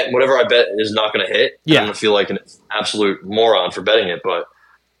going to bet. Whatever I bet is not going to hit. Yeah. I'm going to feel like an absolute moron for betting it. But,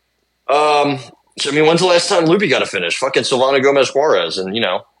 so, I mean, when's the last time Lupi got a finish? Fucking Silvana Gomez-Juarez. And,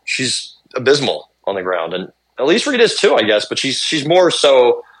 she's abysmal on the ground. And Elise Reed is too, I guess. But she's more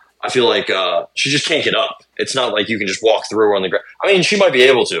so, I feel like she just can't get up. It's not like you can just walk through her on the ground. I mean, she might be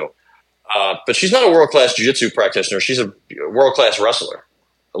able to. But she's not a world-class jiu-jitsu practitioner. She's a world-class wrestler.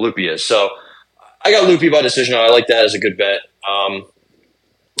 Lupi is. So I got Lupi by decision. I like that as a good bet.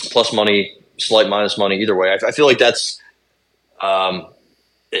 Plus money, slight minus money, either way. I feel like that's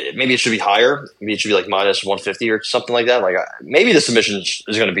maybe it should be higher. Maybe it should be like minus 150 or something like that. Like maybe the submission is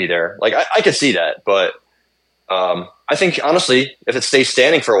going to be there. Like I could see that, but I think honestly, if it stays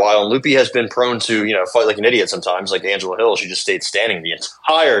standing for a while, and Lupi has been prone to fight like an idiot sometimes, like Angela Hill, she just stayed standing the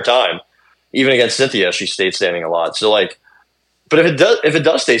entire time. Even against Cynthia, she stayed standing a lot. So like, but if it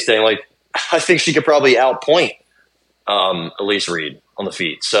does stay standing, like I think she could probably outpoint Elise Reed on the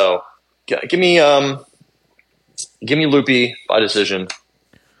feet. So give me Lupi by decision.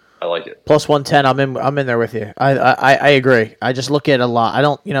 I like it. Plus 110. I'm in there with you. I agree. I just look at a lot. I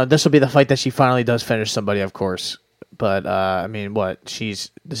don't. This will be the fight that she finally does finish somebody, of course. But I mean, what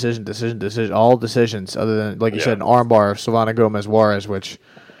she's decision, all decisions other than like you said, an armbar of Silvana Gomez-Juarez, which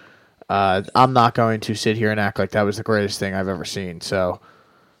I'm not going to sit here and act like that was the greatest thing I've ever seen. So.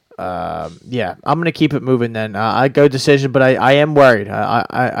 I'm going to keep it moving then. I go decision, but I am worried.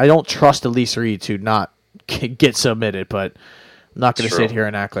 I don't trust Elise Reed to not get submitted, but I'm not going to sit here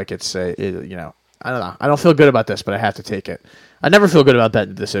and act like it's, I don't know. I don't feel good about this, but I have to take it. I never feel good about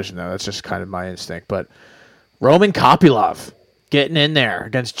betting the decision, though. That's just kind of my instinct. But Roman Kopylov getting in there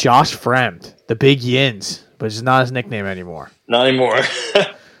against Josh Fremd, the Big Yins, but it's not his nickname anymore. Not anymore.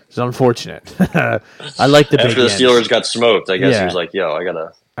 It's unfortunate. I like the Big Yins. After the Steelers got smoked, I guess he was like, yo, I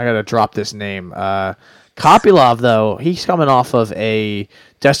got to drop this name. Kopylov, though, he's coming off of a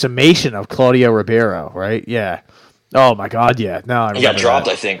decimation of Claudio Ribeiro, right? Yeah. Oh, my God, yeah. No, he got dropped,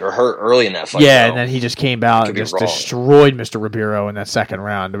 I think, or hurt early in that fight. Yeah, and then he just came out and just destroyed Mr. Ribeiro in that second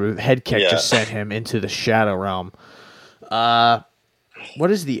round. The head kick just sent him into the shadow realm.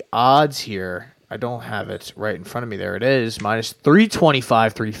 What is the odds here? I don't have it right in front of me. There it is. Minus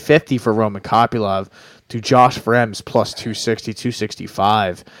 325, 350 for Roman Kopylov to Josh Fremd's plus 260,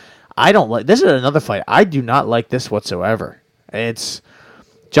 265. I don't like this. Is another fight. I do not like this whatsoever. It's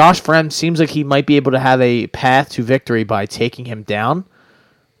Josh Fremd seems like he might be able to have a path to victory by taking him down.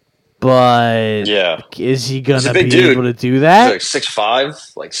 But is he going to be able to do that? He's like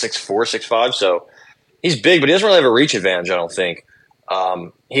 6'5", like 6'4", 6'5". So he's big, but he doesn't really have a reach advantage, I don't think.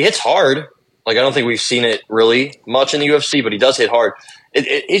 He hits hard. Like, I don't think we've seen it really much in the UFC, but he does hit hard.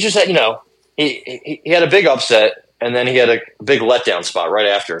 He just had, he had a big upset, and then he had a big letdown spot right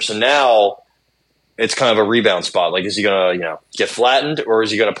after. So now it's kind of a rebound spot. Like, is he going to, get flattened, or is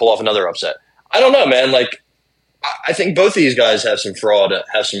he going to pull off another upset? I don't know, man. Like, I think both of these guys have some fraud,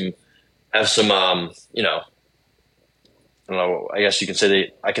 have some I don't know, I guess you can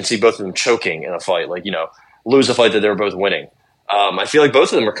say I can see both of them choking in a fight, like, lose a fight that they were both winning. I feel like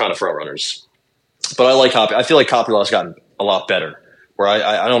both of them are kind of front runners. But I feel like Kopylov's gotten a lot better. Where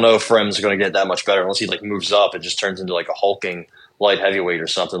I don't know if Fremd's going to get that much better unless he moves up and just turns into like a hulking light heavyweight or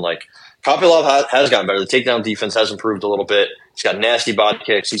something. Like Kopylov has gotten better. The takedown defense has improved a little bit. He's got nasty body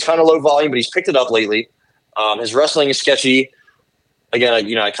kicks. He's kind of low volume, but he's picked it up lately. His wrestling is sketchy. Again,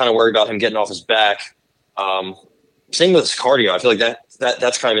 I kind of worry about him getting off his back. Same with his cardio. I feel like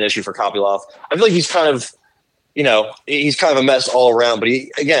that's kind of an issue for Kopylov. I feel like he's kind of, he's kind of a mess all around. But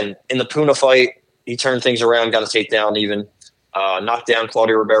in the Puna fight, he turned things around, got a takedown even. Knocked down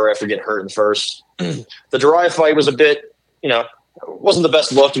Claudio Ribeiro after getting hurt in the first. The Dariah fight was a bit, wasn't the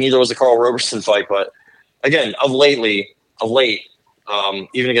best look, and neither was the Carl Roberson fight. But again, of late,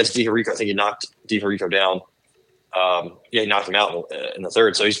 even against DiHerico, I think he knocked DiHerico down. He knocked him out in the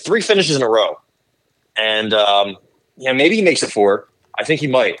third. So he's 3 finishes in a row. And, maybe he makes it 4. I think he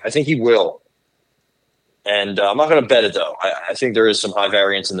might. I think he will. And I'm not going to bet it, though. I think there is some high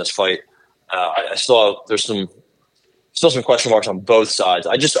variance in this fight. There's still some question marks on both sides.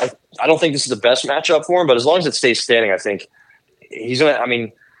 I don't think this is the best matchup for him, but as long as it stays standing, I think he's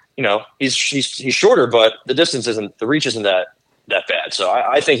going to, he's shorter, but the reach isn't that bad. So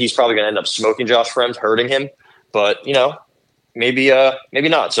I think he's probably going to end up smoking Josh Fremd, hurting him, but maybe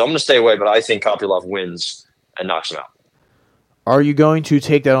not. So I'm going to stay away, but I think Kopylov wins and knocks him out. Are you going to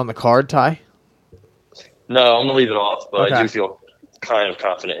take that on the card, Ty? No, I'm going to leave it off, but okay. I do feel kind of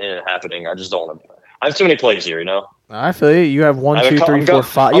confident in it happening. I just don't want to. I have too many plays here, I feel you. You have 1, 2, 3, 4,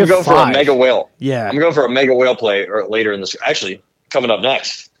 5. I'm going for a mega whale. Yeah. I'm going for a mega whale play later in this. Actually, coming up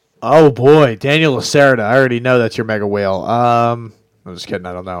next. Oh, boy. Daniel Lacerda. I already know that's your mega whale. I'm just kidding.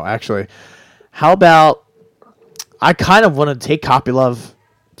 I don't know. Actually, how about I kind of want to take Kopylov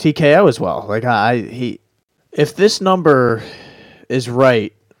TKO as well. Like, if this number is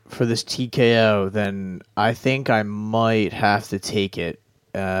right for this TKO, then I think I might have to take it.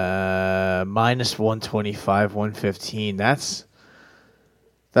 Minus 125, 115. That's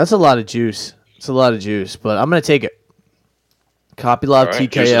a lot of juice. It's a lot of juice, but I'm going to take it. Kopylov right,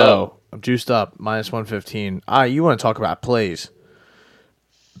 TKO. I'm juiced up. Minus 115. You want to talk about plays.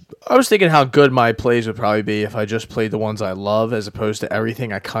 I was thinking how good my plays would probably be if I just played the ones I love as opposed to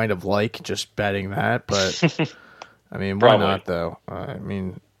everything I kind of like, just betting that. But, I mean, why not, though? I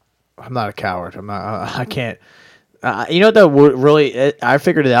mean, I'm not a coward. I can't. You know what, though, really, I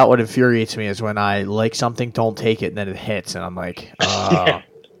figured it out. What infuriates me is when I like something, don't take it, and then it hits, and I'm like, I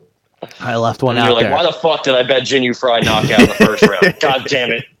left one out there. You're like, why the fuck did I bet Jin Fry knockout in the first round? God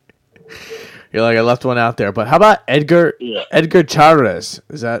damn it. You're like, I left one out there. But how about Edgar Chavez?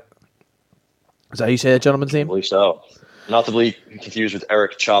 Is that how you say that gentleman's name? I believe so. Not to be confused with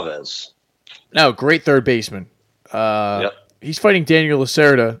Eric Chavez. No, great third baseman. He's fighting Daniel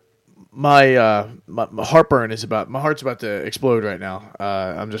Lacerda. My heartburn is my heart's about to explode right now.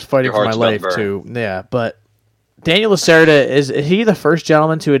 I'm just fighting for my life too. Yeah, but Daniel Lacerda is he the first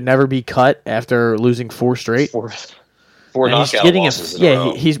gentleman to never be cut after losing 4 straight? Four knockout losses.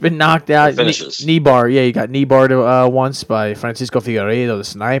 He's been knocked out. Knee bar. Yeah, he got knee barred once by Francisco Figueiredo, the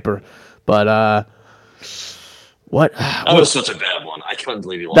sniper. But what? That was such a bad one. I couldn't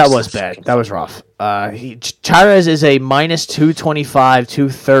believe he lost. That was bad. That was rough. Chavez is a minus 225,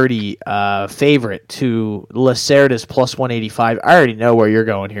 230 favorite to Lacerda's plus 185. I already know where you're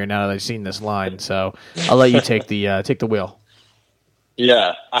going here now that I've seen this line, so I'll let you take the wheel.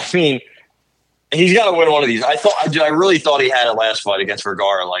 Yeah, I mean, he's got to win one of these. I really thought he had it last fight against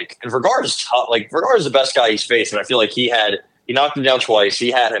Vergara. And Vergara's tough. Vergara's the best guy he's faced, and I feel like he knocked him down twice.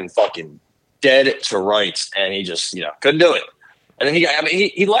 He had him fucking dead to rights, and he just couldn't do it. And then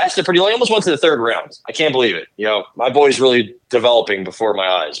he lasted pretty long. He almost went to the third round. I can't believe it. My boy's really developing before my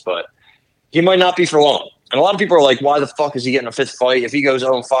eyes, but he might not be for long. And a lot of people are like, why the fuck is he getting a 5th fight? If he goes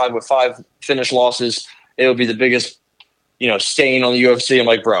 0-5 with 5 finish losses, it would be the biggest stain on the UFC. I'm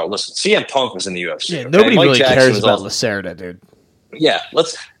like, bro, listen, CM Punk was in the UFC. Yeah, nobody really cares about Lacerda, dude. Yeah,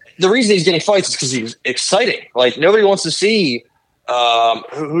 the reason he's getting fights is because he's exciting. Like, nobody wants to see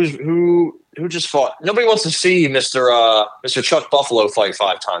who just fought. Nobody wants to see Mr. Chuck Buffalo fight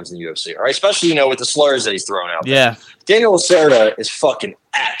 5 times in the UFC, all right? Especially, with the slurs that he's throwing out there. Yeah. Daniel Lacerda is fucking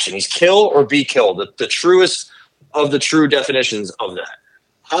action. He's kill or be killed. The truest of the true definitions of that.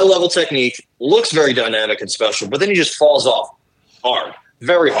 High-level technique, looks very dynamic and special, but then he just falls off hard,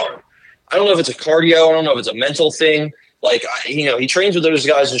 very hard. I don't know if it's a cardio. I don't know if it's a mental thing. Like, he trains with those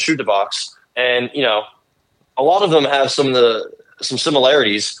guys in shoot the box, and, a lot of them have some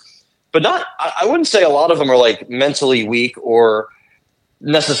similarities, but not. I wouldn't say a lot of them are like mentally weak or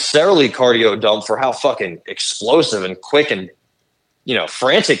necessarily cardio dumb for how fucking explosive and quick and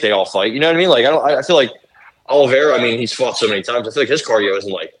frantic they all fight. You know what I mean? Like I feel like Oliveira. I mean, he's fought so many times. I feel like his cardio isn't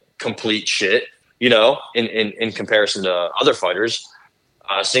like complete shit. In comparison to other fighters.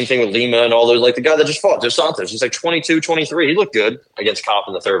 Same thing with Lima and all those. Like the guy that just fought, Dos Santos. He's like 22, 23. He looked good against Cop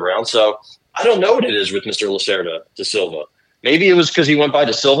in the 3rd round. So I don't know what it is with Mr. Lacerda da Silva. Maybe it was because he went by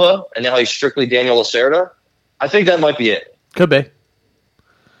Da Silva, and now he's strictly Daniel Lacerda. I think that might be it. Could be.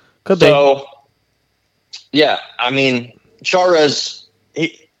 So, yeah, I mean, Chavez, I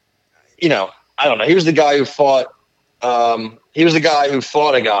don't know. He was the guy who fought. He was the guy who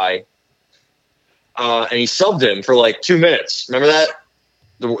fought a guy, and he subbed him for like 2 minutes. Remember that?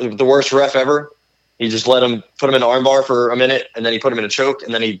 The worst ref ever. He just put him in an armbar for a minute, and then he put him in a choke,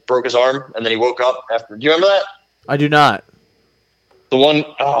 and then he broke his arm, and then he woke up after. Do you remember that? I do not. The one,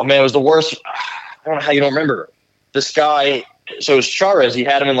 oh man, it was the worst. I don't know how you don't remember. This guy, so it was Chavez. He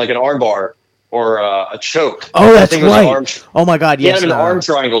had him in like an armbar or a choke. Oh, that's right. Oh my God, yes. He had him in an arm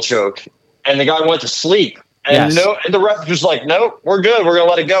triangle choke, and the guy went to sleep. And and the ref was like, "No, we're good. We're gonna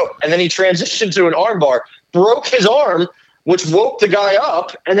let it go." And then he transitioned to an armbar, broke his arm, which woke the guy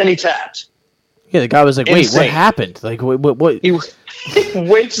up, and then he tapped. Yeah, the guy was like, "Wait, what happened?" Like, what? He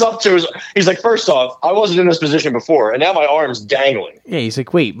wakes up to he's like, first off, I wasn't in this position before, and now my arm's dangling. Yeah, he's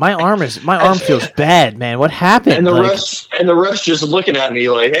like, wait, my arm feels bad, man. What happened? And the ref's just looking at me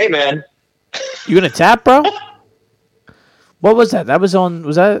like, hey, man, you gonna tap, bro? What was that? That was on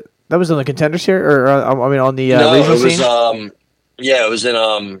the Contenders here, or on the regional scene? It was in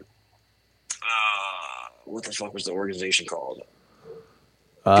what the fuck was the organization called?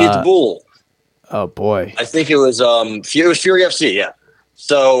 Pitbull. Oh boy. I think it was Fury FC. Yeah.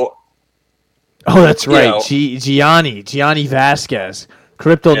 So. Oh, that's right. Gianni Vasquez,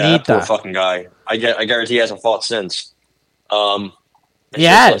 Kryptonita. Poor fucking guy. I guarantee he hasn't fought since. He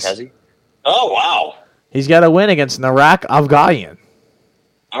has. Has he? Oh wow. He's got a win against Narak Afghanian.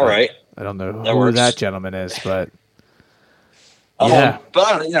 All right. I don't know who that gentleman is, but yeah.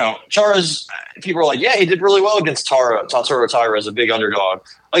 But Chara's people are like, yeah, he did really well against Tatsuro Taira as a big underdog.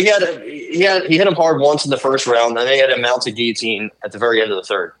 Like he hit him hard once in the first round, and then he had him mount a guillotine at the very end of the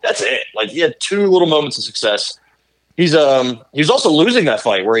third. That's it. Like he had two little moments of success. He was also losing that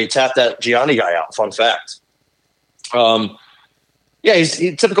fight where he tapped that Gianni guy out. Fun fact. He's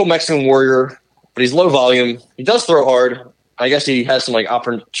a typical Mexican warrior, but he's low volume. He does throw hard. I guess he has some like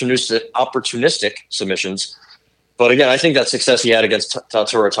opportunistic submissions. But again, I think that success he had against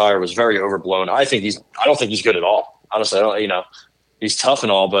Tatsuro Taira was very overblown. I don't think he's good at all. Honestly, he's tough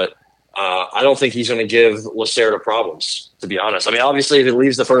and all, but I don't think he's going to give Lacerda problems, to be honest. I mean, obviously, if it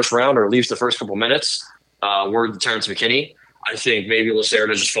leaves the first round or leaves the first couple minutes, word to Terrence McKinney, I think maybe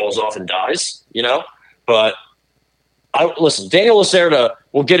Lacerda just falls off and dies, But listen, Daniel Lacerda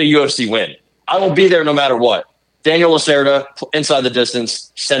will get a UFC win. I will be there no matter what. Daniel Lacerda, inside the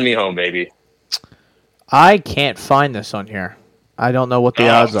distance, send me home, baby. I can't find this on here. I don't know what the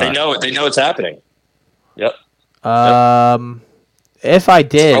odds are. They know it's happening. Yep. If I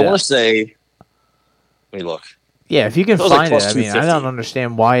did, I want to say. Let me look. Yeah, if you can find it. I mean, I don't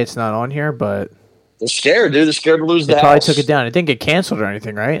understand why it's not on here, but they're scared, dude. They're scared to lose the house. They probably took it down. It didn't get canceled or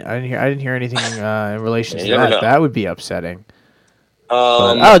anything, right? I didn't hear anything in relation to that. Know. That would be upsetting. You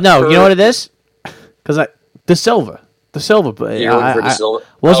know what it is? Because De Silva. But you're looking for De Silva.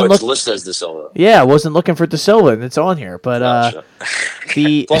 It's listed as De Silva. Yeah, I wasn't looking for De Silva, and it's on here. But gotcha.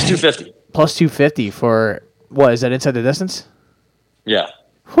 the plus 250. Plus 250 for what? Is that inside the distance? Yeah.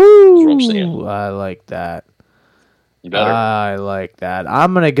 Whoo! I like that. You better. I like that.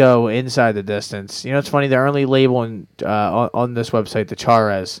 I'm gonna go inside the distance. It's funny. They're only labeling on this website the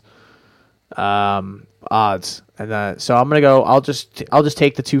Chares odds, and so I'm gonna go. I'll just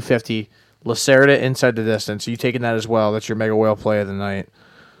take the 250. Lacerda inside the distance. You taking that as well? That's your mega whale play of the night.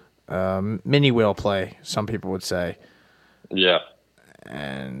 Mini whale play, some people would say. Yeah.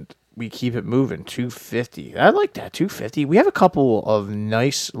 And we keep it moving. 250. I like that. 250. We have a couple of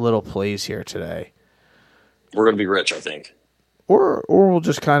nice little plays here today. We're gonna be rich, I think. Or we'll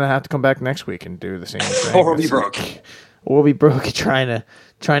just kind of have to come back next week and do the same thing. Or we'll be broke. Or we'll be broke trying to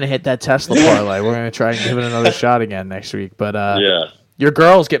hit that Tesla parlay. We're gonna try and give it another shot again next week. But yeah. Your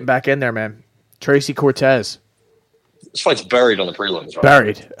girl's getting back in there, man. Tracy Cortez. This fight's buried on the prelims. Right?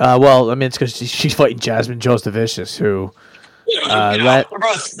 Buried. Well, I mean, it's because she's fighting Jasmine Josevicius, who... they're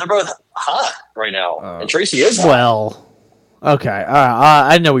both hot right now. And Tracy is hot. Well, okay.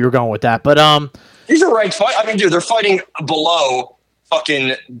 I didn't know we were going with that, but... These are ranked fight. I mean, dude, they're fighting below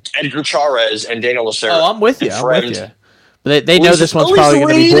fucking Edgar Chairez and Daniel Lacerda. Oh, I'm with you. But they know this one's probably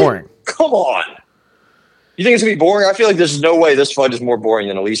going to be boring. Come on. You think it's gonna be boring? I feel like there's no way this fight is more boring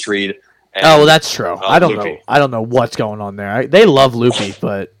than Elise Reed. Well, that's true. I don't know. I don't know what's going on there. They love Loopy,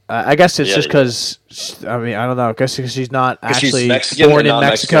 but I guess it's just because. I mean, I don't know. I guess because she's not actually born in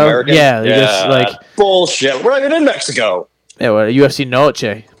Mexico. Yeah, just like bullshit. We're not even in Mexico. Yeah, well, UFC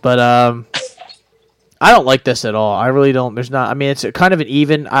Noche, but I don't like this at all. I really don't. There's not. I mean, it's kind of an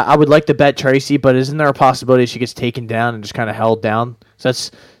even. I would like to bet Tracy, but isn't there a possibility she gets taken down and just kind of held down? So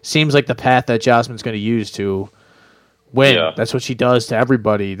that seems like the path that Jasmine's going to use to win. Yeah. That's what she does to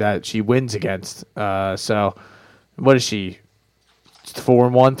everybody that she wins against. So, what is she?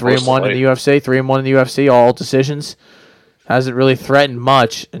 4-1, 3-1 in the UFC, 3-1 in the UFC, all decisions. Hasn't really threatened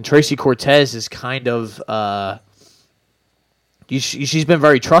much. And Tracy Cortez is kind of. She's been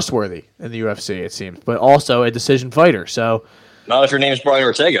very trustworthy in the UFC, it seems, but also a decision fighter. So, not if your name's Brian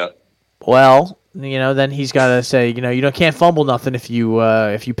Ortega. Well, then he's got to say, you can't fumble nothing if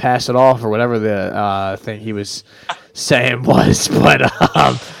you pass it off or whatever the thing he was saying was. But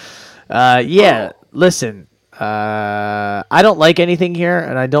yeah, listen, I don't like anything here,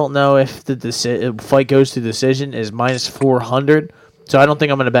 and I don't know if the fight goes to decision is minus 400. So I don't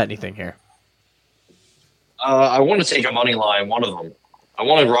think I'm going to bet anything here. I want to take a money line, one of them. I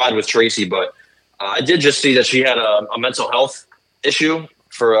want to ride with Tracy, but I did just see that she had a mental health issue.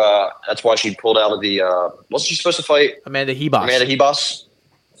 That's why she pulled out of the. Wasn't she supposed to fight Amanda Hebos?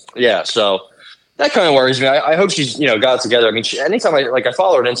 Yeah, so that kind of worries me. I hope she's got it together. I mean, anytime I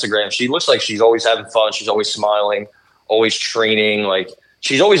follow her on Instagram, she looks like she's always having fun. She's always smiling, always training. Like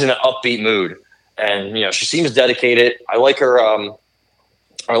she's always in an upbeat mood, and she seems dedicated. I like her.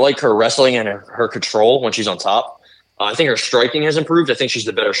 I like her wrestling and her control when she's on top. I think her striking has improved. I think she's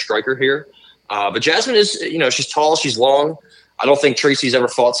the better striker here. But Jasmine is, she's tall, she's long. I don't think Tracy's ever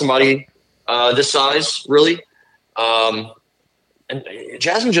fought somebody this size, really. And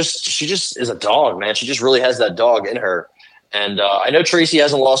Jasmine she just is a dog, man. She just really has that dog in her. And I know Tracy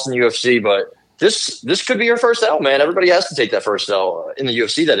hasn't lost in the UFC, but this could be her first L, man. Everybody has to take that first L in the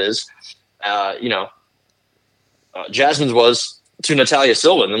UFC, that is. Jasmine's was to Natalia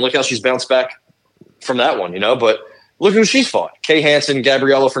Silva, and then look how she's bounced back from that one, But look who she's fought. Kay Hansen,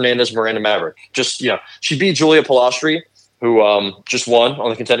 Gabriela Fernandez, Miranda Maverick. Just, she beat Julia Pilastri, who just won on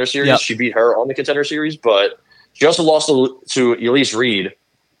the Contender Series. Yep. She beat her on the Contender Series, but she also lost to Elise Reed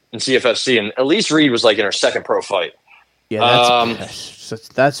in CFFC, and Elise Reed was like in her second pro fight. Yeah,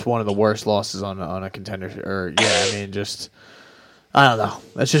 that's one of the worst losses on a Contender. I don't know.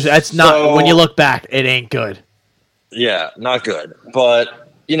 That's not, when you look back, it ain't good. Yeah, not good. But,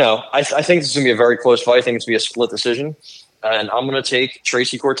 I think this is going to be a very close fight. I think it's going to be a split decision. And I'm going to take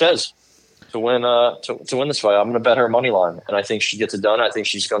Tracy Cortez to win this fight. I'm going to bet her money line. And I think she gets it done. I think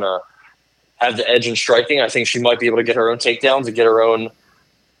she's going to have the edge in striking. I think she might be able to get her own takedowns and get her own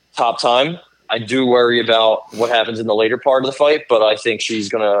top time. I do worry about what happens in the later part of the fight, but I think she's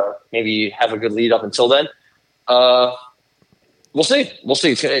going to maybe have a good lead up until then. We'll see. It's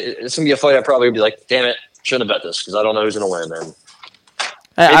going to be a fight I probably would be like, damn it, shouldn't have bet this because I don't know who's going to win.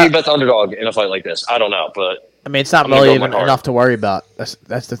 And maybe bet the underdog in a fight like this. I don't know, but it's not really even enough to worry about.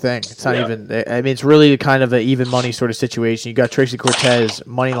 That's the thing. It's not even. It's really kind of an even money sort of situation. You got Tracy Cortez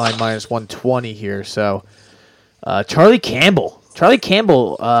money line minus 120 here. So Charlie Campbell,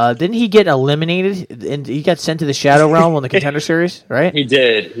 didn't he get eliminated and he got sent to the Shadow Realm on the Contender Series? Right? He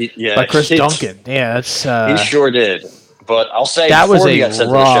did. By Chris Duncan. Yeah, that's. He sure did. But I'll say that before he got sent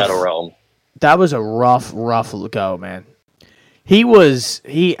to the Shadow Realm. That was a rough go, man.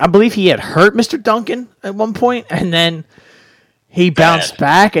 I believe he had hurt Mr. Duncan at one point, and then he bounced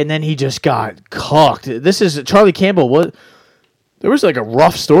back, and then he just got cooked. This is Charlie Campbell. There was like a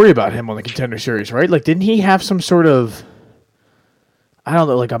rough story about him on the Contender Series, right? Like, didn't he have some sort of, I don't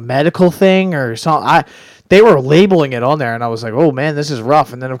know, like a medical thing or something? They were labeling it on there, and I was like, oh man, this is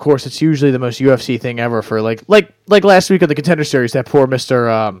rough. And then of course it's usually the most UFC thing ever for like last week of the Contender Series, that poor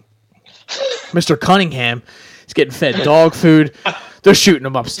Mr. Cunningham. He's getting fed dog food. They're shooting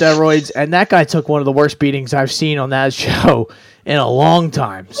him up steroids, and that guy took one of the worst beatings I've seen on that show in a long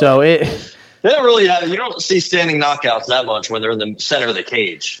time. So they don't really have. You don't see standing knockouts that much when they're in the center of the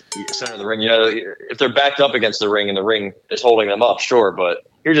cage, center of the ring. If they're backed up against the ring and the ring is holding them up, sure. But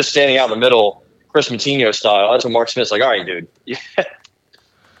you're just standing out in the middle, Chris Matinho style. That's what Mark Smith's like. All right, dude,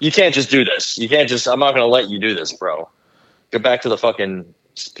 you can't just do this. You can't just. I'm not going to let you do this, bro. Go back to the fucking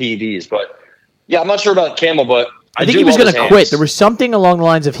PEDs. But yeah, I'm not sure about Campbell, but I think he was going to quit. There was something along the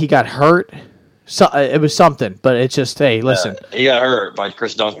lines of he got hurt. So, it was something, but it's just, hey, listen. He got hurt by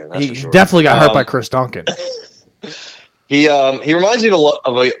Chris Duncan. That's for sure. Definitely got hurt by Chris Duncan. He reminds me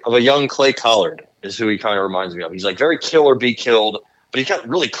of a young Clay Collard is who he kind of reminds me of. He's like very kill or be killed, but he's got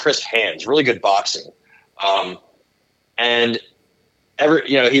really crisp hands, really good boxing. And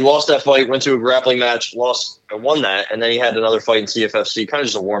he lost that fight, went to a grappling match, won that, and then he had another fight in CFFC, kind of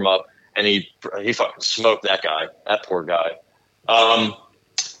just a warm up, and he fucking smoked that guy, that poor guy.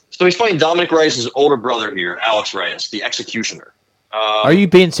 So he's fighting Dominic Reyes' older brother here, Alex Reyes, the Executioner. Are you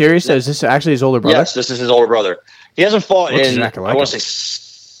being serious? Is this actually his older brother? Yes, this is his older brother. He hasn't fought in, I want to say,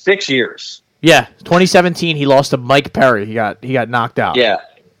 6 years. Yeah, 2017, he lost to Mike Perry. He got knocked out. Yeah,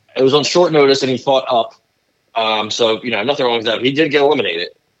 it was on short notice, and he fought up. So, nothing wrong with that. He did get eliminated.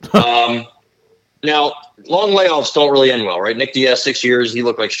 Now, long layoffs don't really end well, right? Nick Diaz, 6 years, he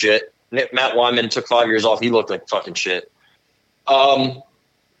looked like shit. Matt Wyman took 5 years off. He looked like fucking shit.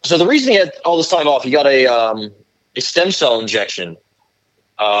 So the reason he had all this time off, he got a stem cell injection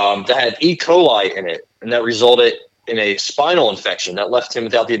that had E. coli in it, and that resulted in a spinal infection that left him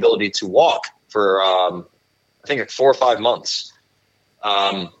without the ability to walk for, I think, like 4 or 5 months.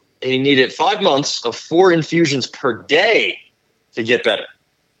 And he needed 5 months of 4 infusions per day to get better.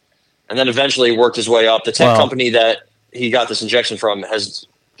 And then eventually worked his way up. The tech company that he got this injection from has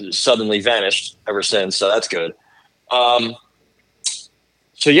suddenly vanished ever since, so that's good.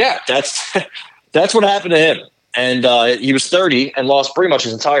 So yeah, that's what happened to him. And he was 30 and lost pretty much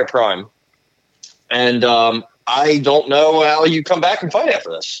his entire prime. And I don't know how you come back and fight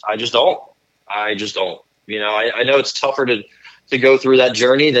after this. I just don't. I know it's tougher to go through that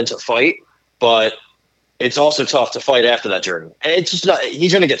journey than to fight, but it's also tough to fight after that journey. And it's just not.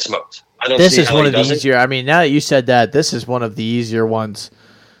 He's going to get smoked. This is one of the easier. I mean, now that you said that, this is one of the easier ones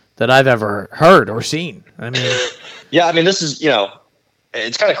that I've ever heard or seen. I mean, yeah. I mean, this is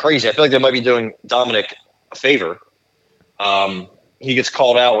it's kind of crazy. I feel like they might be doing Dominic a favor. He gets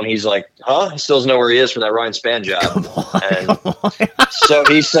called out when he's like, he still doesn't know where he is from that Ryan Spann job. Come on. So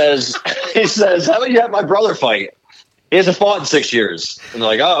he says, how about you have my brother fight? He hasn't fought in 6 years. And they're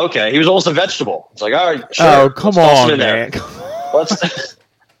like, oh, okay. He was almost a vegetable. It's like, all right, sure. Oh, come on, man.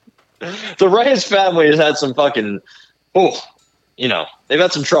 The Reyes family has had some fucking, they've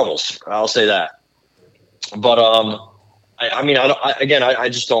had some troubles. I'll say that. But I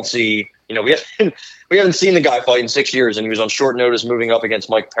just don't see. We haven't seen the guy fight in 6 years, and he was on short notice moving up against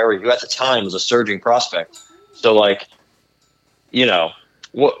Mike Perry, who at the time was a surging prospect. So, what?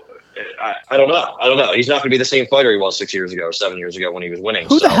 I don't know. He's not going to be the same fighter he was 6 years ago or 7 years ago when he was winning.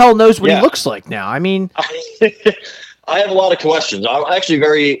 Who the hell knows what he looks like now? I mean, I have a lot of questions. I'm actually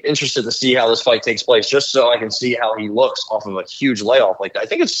very interested to see how this fight takes place, just so I can see how he looks off of a huge layoff like that. I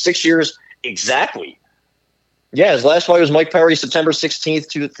think it's 6 years exactly. Yeah, his last fight was Mike Perry, September 16th,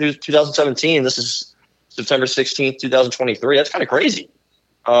 2017. This is September 16th, 2023. That's kind of crazy.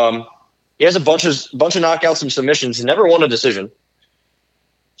 He has a bunch of knockouts and submissions. He never won a decision.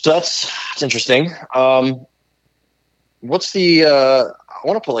 So that's interesting. What's the I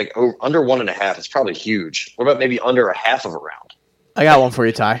want to put under 1.5. It's probably huge. What about maybe under a half of a round? I got one for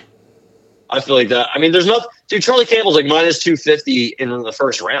you, Ty. I feel like that. I mean, there's not. Dude, Charlie Campbell's like minus 250 in the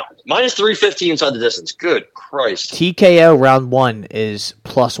first round. Minus 350 inside the distance. Good Christ. TKO round 1 is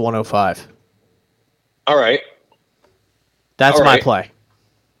plus 105. All right. That's my play.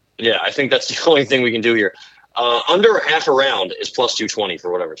 Yeah, I think that's the only thing we can do here. Under half a round is plus 220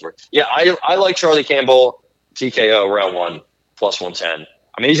 for whatever it's worth. Yeah, I like Charlie Campbell TKO round 1 plus 110.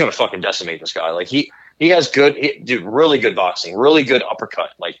 I mean, he's gonna fucking decimate this guy. Like he has really good boxing, really good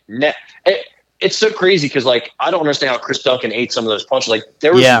uppercut. It's so crazy because I don't understand how Chris Duncan ate some of those punches. Like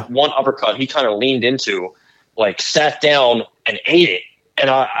there was one uppercut he kind of leaned into, sat down and ate it, and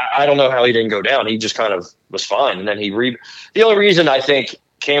I don't know how he didn't go down. He just kind of was fine, and then the only reason I think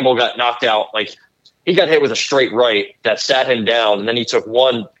Campbell got knocked out, he got hit with a straight right that sat him down, and then he took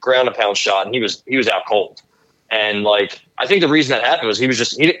one ground and pound shot, and he was out cold. And I think the reason that happened was he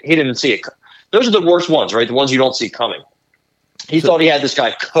didn't see it. Those are the worst ones, right? The ones you don't see coming. He thought he had this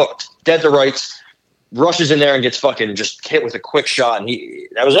guy cooked, dead to rights, rushes in there and gets fucking just hit with a quick shot, and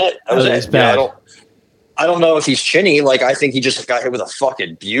that was it. That was it. Bad. Yeah, I don't know if he's chinny. I think he just got hit with a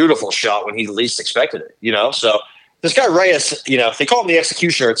fucking beautiful shot when he least expected it. So this guy Reyes, they call him the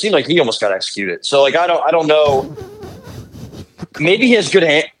executioner. It seemed like he almost got executed. So I don't know. Maybe he has good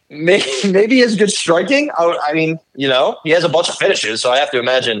hand. Maybe he has good striking. I mean, he has a bunch of finishes, so I have to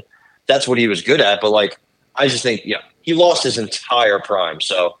imagine that's what he was good at. But I just think, he lost his entire prime.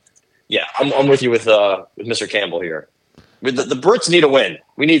 So yeah, I'm with you with Mr. Campbell here. The Brits need a win.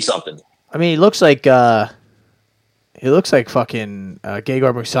 We need something. I mean, he looks like fucking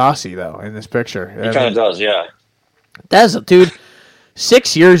Gegard Mousasi though in this picture. He kind of does, yeah. Dude.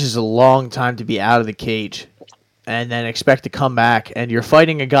 6 years is a long time to be out of the cage, and then expect to come back, and you're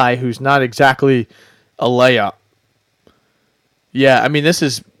fighting a guy who's not exactly a layup. Yeah, I mean, this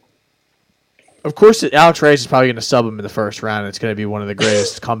is. Of course, Alex Reyes is probably going to sub him in the first round. It's going to be one of the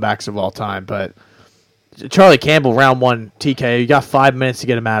greatest comebacks of all time. But Charlie Campbell, round 1 TKO. You got 5 minutes to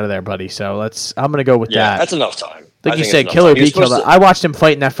get him out of there, buddy. So I'm going to go with that. Yeah, that's enough time. Like you said, Killer B killed it. I watched him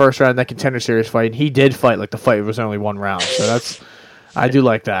fight in that first round in that Contender Series fight, and he did fight like the fight was only 1 round. So I do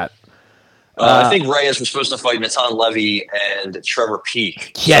like that. I think Reyes was supposed to fight Natan Levy and Trevor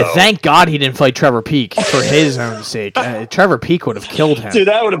Peek. Yeah, thank God he didn't fight Trevor Peek for his own sake. Trevor Peek would have killed him. Dude,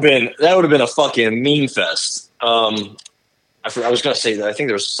 that would have been a fucking meme fest. I was going to say that. I think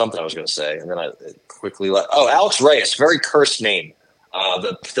there was something I was going to say, and then I quickly left. Oh, Alex Reyes, very cursed name.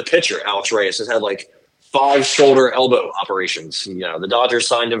 The pitcher, Alex Reyes, has had 5 shoulder elbow operations. The Dodgers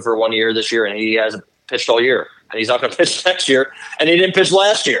signed him for 1 year this year, and he hasn't pitched all year, and he's not going to pitch next year, and he didn't pitch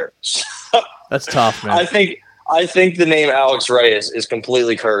last year. That's tough, man. I think the name Alex Reyes is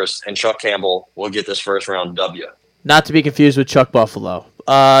completely cursed, and Chuck Campbell will get this first round W. Not to be confused with Chuck Buffalo.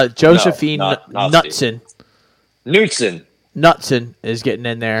 Josephine Knutson. Knutson is getting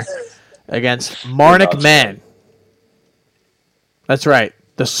in there against Marnik Mann. That's right.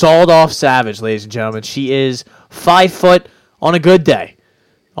 The sawed-off savage, ladies and gentlemen. She is 5 foot on a good day.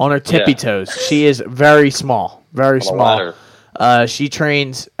 On her tippy toes. She is very small. Very small. She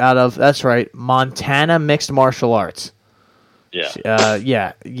trains out of, that's right, Montana Mixed Martial Arts.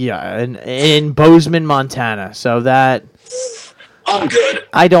 Yeah. In Bozeman, Montana. So that... I'm good.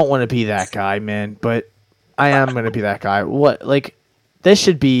 I don't want to be that guy, man, but I am going to be that guy. What, this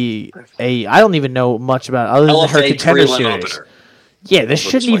should be I don't even know much about it other than her Contender Series. Yeah, this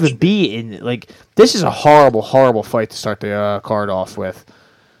shouldn't even be in. Like, this is a horrible, horrible fight to start the card off with.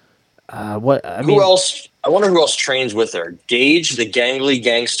 Who else? I wonder who else trains with her. Gage, the gangly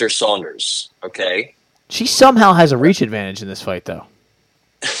gangster Saunders. Okay. She somehow has a reach advantage in this fight, though.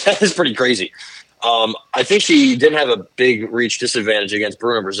 That is pretty crazy. I think she didn't have a big reach disadvantage against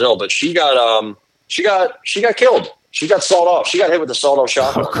Bruno Brazil, but she got killed. She got sawed off. She got hit with a sawed off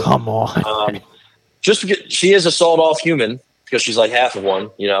shotgun. Oh, come on. Just because she is a sawed off human because she's like half of one,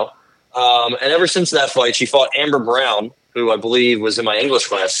 you know. And ever since that fight, she fought Amber Brown, who I believe was in my English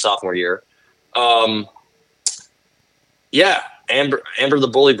class sophomore year. Yeah, Amber the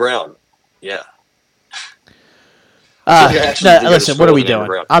Bully Brown. Yeah. Listen, what are we doing?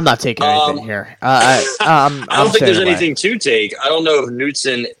 I'm not taking anything here. I don't think there's anything to take. I don't know if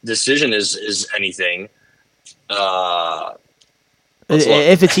Knutson decision is anything.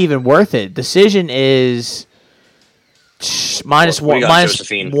 If it's even worth it. Decision is minus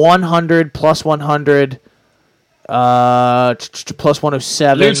 100, plus 100, plus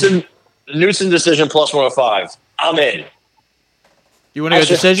 107. Knutson decision plus 105. I'm in. You want to go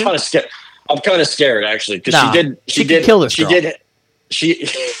decision? I'm kind of scared actually because she did kill this girl.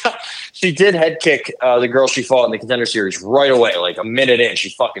 She did head kick the girl she fought in the Contender Series right away, like a minute in. She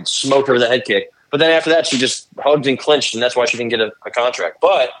fucking smoked her with a head kick. But then after that, she just hugged and clinched, and that's why she didn't get a contract.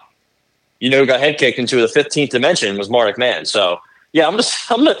 But who got head kicked into the 15th dimension was Mark McMahon. So yeah,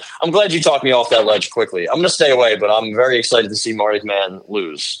 I'm glad you talked me off that ledge quickly. I'm gonna stay away, but I'm very excited to see Mark McMahon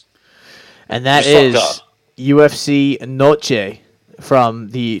lose. And that is UFC Noche from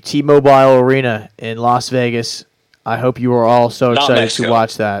the T-Mobile Arena in Las Vegas. I hope you are all so excited to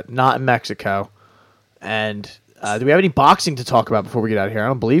watch that. Not in Mexico. And do we have any boxing to talk about before we get out of here? I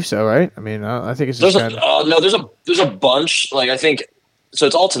don't believe so, right? I mean, I think it's just there's a bunch. Like I think so.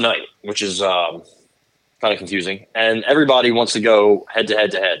 It's all tonight, which is kind of confusing. And everybody wants to go head to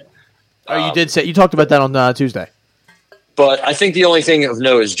head. Oh, you did say you talked about that on Tuesday. But I think the only thing of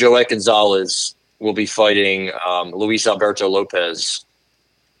note is Joet Gonzalez will be fighting Luis Alberto Lopez.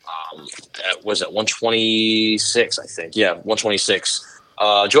 Was at 126, I think. Yeah, 126.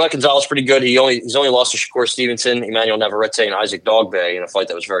 Joet Gonzalez pretty good. He's only lost to Shakur Stevenson, Emmanuel Navarrete, and Isaac Dogbe in a fight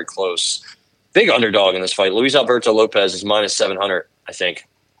that was very close. Big underdog in this fight. Luis Alberto Lopez is minus 700, I think.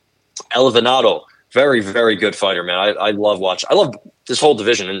 El Venado, very, very good fighter, man. I love this whole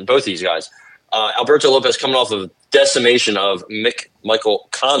division and both these guys. Alberto Lopez coming off of decimation of Michael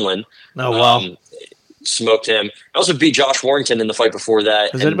Conlon. Oh, wow. Smoked him. I also beat Josh Warrington in the fight before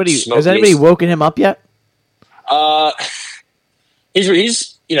that. Has anybody woken him up yet?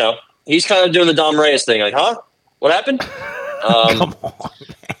 He's kind of doing the Dom Reyes thing. Like, huh? What happened? Come on, man.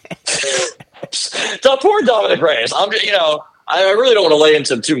 Poor Dominic Reyes. I really don't want to lay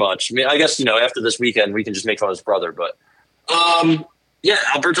into him too much. I mean, I guess, after this weekend, we can just make fun of his brother. But, yeah,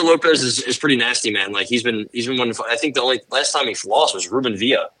 Alberto Lopez is pretty nasty, man. Like, he's been winning. I think the only last time he lost was Ruben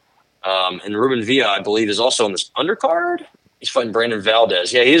Villa. And Ruben Villa, I believe, is also on this undercard. He's fighting Brandon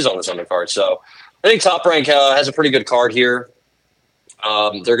Valdez. Yeah, he is on this undercard. So I think Top Rank has a pretty good card here.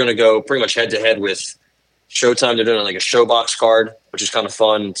 They're going to go pretty much head-to-head with Showtime. They're doing like a Showbox card, which is kind of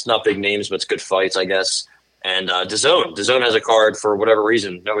fun. It's not big names, but it's good fights, I guess. And DAZN. DAZN has a card for whatever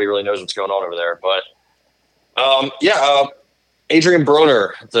reason. Nobody really knows what's going on over there. But, Adrian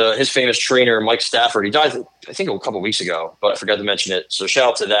Broner, his famous trainer, Mike Stafford, he died, I think, a couple weeks ago, but I forgot to mention it. So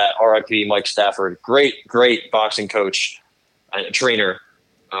shout out to that. RIP Mike Stafford. Great, great boxing coach and trainer.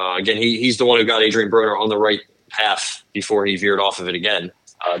 Again, he's the one who got Adrian Broner on the right path before he veered off of it again.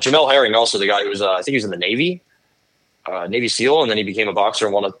 Jamel Herring, also the guy who was, I think he was in the Navy SEAL, and then he became a boxer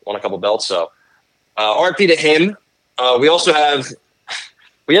and won a couple belts. So RIP to him. We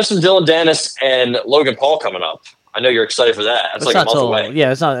have some Dylan Dennis and Logan Paul coming up. I know you're excited for that. That's like a month away.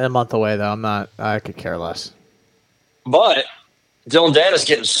 Yeah, it's not a month away, though. I could care less. But Dylan Dennis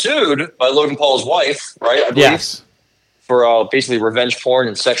getting sued by Logan Paul's wife, right? I believe, yes. For basically revenge porn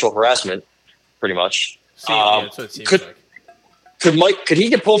and sexual harassment, pretty much. That's what it seems like. Could he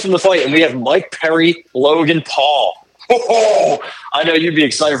get pulled from the fight and we have Mike Perry, Logan Paul? Oh, I know you'd be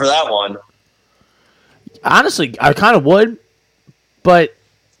excited for that one. Honestly, I kind of would, but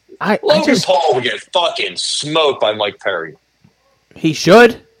Logan Paul would get fucking smoked by Mike Perry. He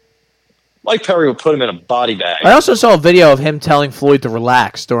should. Mike Perry would put him in a body bag. I also saw a video of him telling Floyd to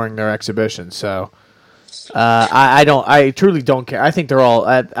relax during their exhibition. So I truly don't care. I think they're all.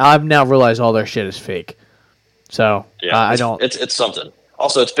 I've now realized all their shit is fake. So yeah, I don't. It's something.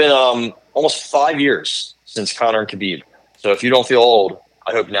 Also, it's been almost 5 years since Conor and Khabib. So if you don't feel old,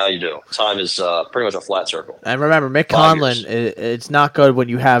 I hope now you do. Time is pretty much a flat circle. And remember, Mick Conlon, it's not good when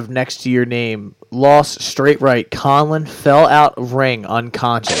you have next to your name, lost straight right. Conlon fell out of ring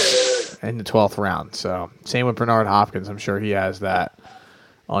unconscious in the 12th round. So, same with Bernard Hopkins. I'm sure he has that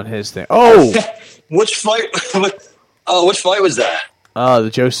on his thing. Oh! Which fight? Which fight was that? The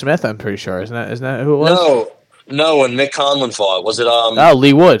Joe Smith, I'm pretty sure. Isn't that who it was? No, when Mick Conlon fought. Was it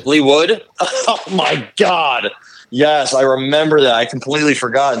Lee Wood. Lee Wood? Oh my God. Yes, I remember that. I completely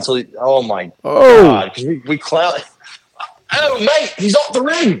forgot until God. We clown. Oh, mate, he's off the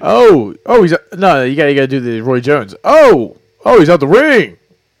ring. He's no. You gotta do the Roy Jones. He's out the ring.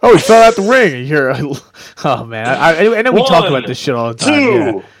 He fell out the ring. You hear? Oh man, I know we talk about this shit all the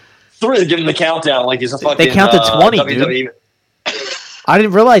time. 2, 3. Give him the countdown like he's a fucking. They count to 20, WWE. dude. I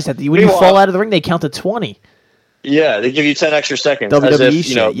didn't realize that when you fall out of the ring, they count to 20. Yeah, they give you 10 extra seconds. WWE as if,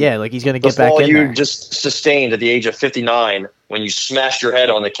 shit. Yeah, like he's going to get back in there. The fall you there. just sustained at the age of 59 when you smashed your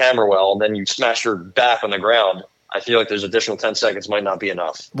head on the camera well and then you smashed your back on the ground, I feel like there's additional 10 seconds might not be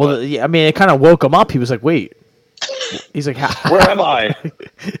enough. Well, I mean, it kind of woke him up. He was like, wait. He's like, where am I?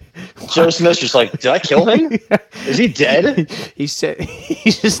 Joe Smith's just like, did I kill him? Is he dead? He's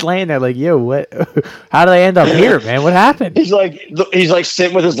just laying there like, yo, what? How did I end up here, man? What happened? He's like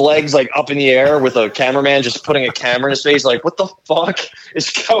sitting with his legs like up in the air with a cameraman just putting a camera in his face. Like, what the fuck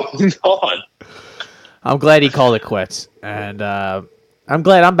is going on? I'm glad he called it quits, and I'm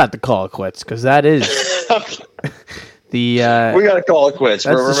glad I'm about to call it quits because that is the. We gotta call it quits.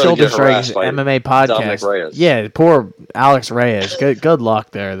 That's the Shoulder Strikes MMA Podcast. Yeah, poor Alex Reyes. Good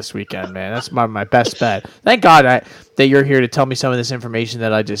luck there this weekend, man. That's my best bet. Thank God that you're here to tell me some of this information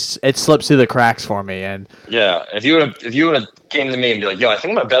that it slips through the cracks for me. And yeah, if you would have came to me and be like, yo, I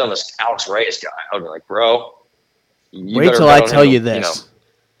think I'm gonna bet on this Alex Reyes guy, I would be like, bro, wait till I tell you this.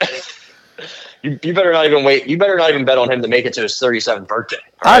 You better not even wait. You better not even bet on him to make it to his 37th birthday.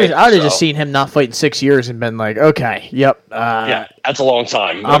 I'd have just seen him not fight in 6 years and been like, okay, yep. Yeah, that's a long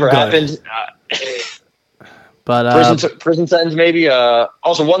time. Never happened. But prison sentence maybe.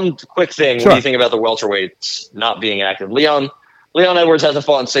 Also, one quick thing. Sure. What do you think about the welterweights not being active? Leon Edwards hasn't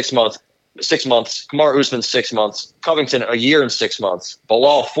fought in 6 months. 6 months. Kamaru Usman 6 months. Covington a year and 6 months.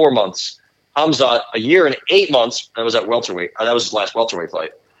 Bilal 4 months. Hamzat a year and 8 months. That was at welterweight. That was his last welterweight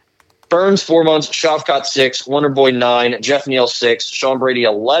fight. Burns 4 months, Shavkat 6, Wonderboy 9, Jeff Neal 6, Sean Brady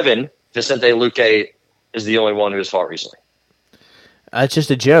 11. Vicente Luque is the only one who has fought recently. It's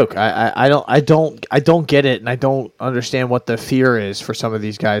just a joke. I don't get it, and I don't understand what the fear is for some of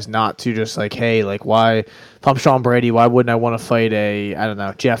these guys not to just like, hey, like why? If I'm Sean Brady, why wouldn't I want to fight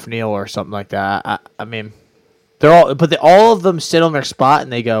Jeff Neal or something like that? I mean, all of them sit on their spot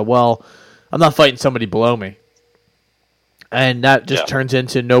and they go, well, I'm not fighting somebody below me. And that just turns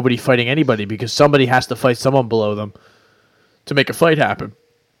into nobody fighting anybody because somebody has to fight someone below them to make a fight happen.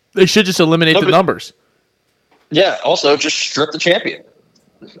 They should just eliminate the numbers. Yeah, also just strip the champion.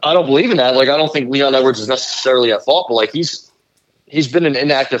 I don't believe in that. Like, I don't think Leon Edwards is necessarily at fault, but like he's been an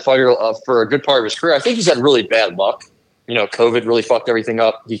inactive fighter for a good part of his career. I think he's had really bad luck. You know, COVID really fucked everything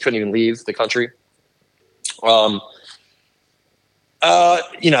up. He couldn't even leave the country. But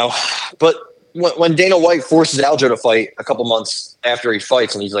when Dana White forces Aljo to fight a couple months after he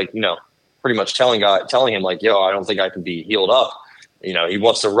fights, and he's like, pretty much telling him like, yo, I don't think I can be healed up. He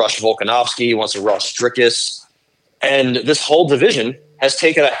wants to rush Volkanovski, he wants to rush Strickus, and this whole division has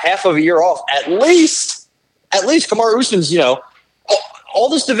taken a half of a year off at least. Kamaru Usman's, all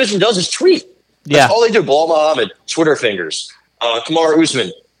this division does is tweet. That's all they do. Bilal Muhammad, Twitter fingers. Kamaru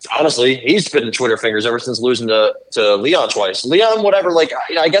Usman, honestly, he's been in Twitter fingers ever since losing to Leon twice. Leon, whatever, like,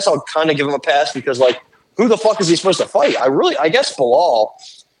 I guess I'll kind of give him a pass because, like, who the fuck is he supposed to fight? I guess Bilal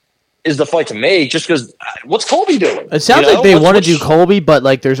is the fight to make just because what's Colby doing? It sounds like they want to do Colby, but,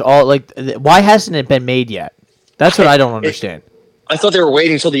 like, there's all, like, why hasn't it been made yet? That's what I don't understand. I thought they were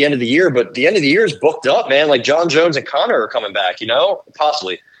waiting until the end of the year, but the end of the year is booked up, man. Like, John Jones and Connor are coming back,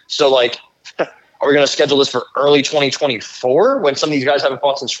 possibly. So, like, are we going to schedule this for early 2024 when some of these guys haven't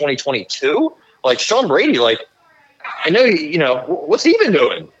fought since 2022? Like, Sean Brady, like, I know, what's he been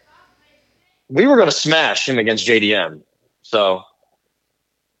doing? We were going to smash him against JDM. So,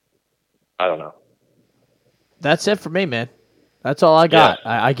 I don't know. That's it for me, man. That's all I got.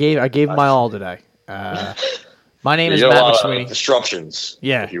 Yeah. I gave my all today. My name is Matt McSweeney. Disruptions,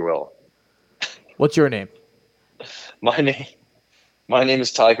 if you will. What's your name? My name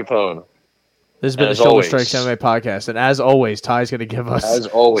is Ty Capone. This has been the Shoulder Strikes MMA Podcast, and as always, Ty's going to give us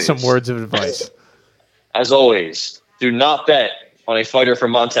some words of advice. As always, do not bet on a fighter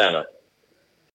from Montana.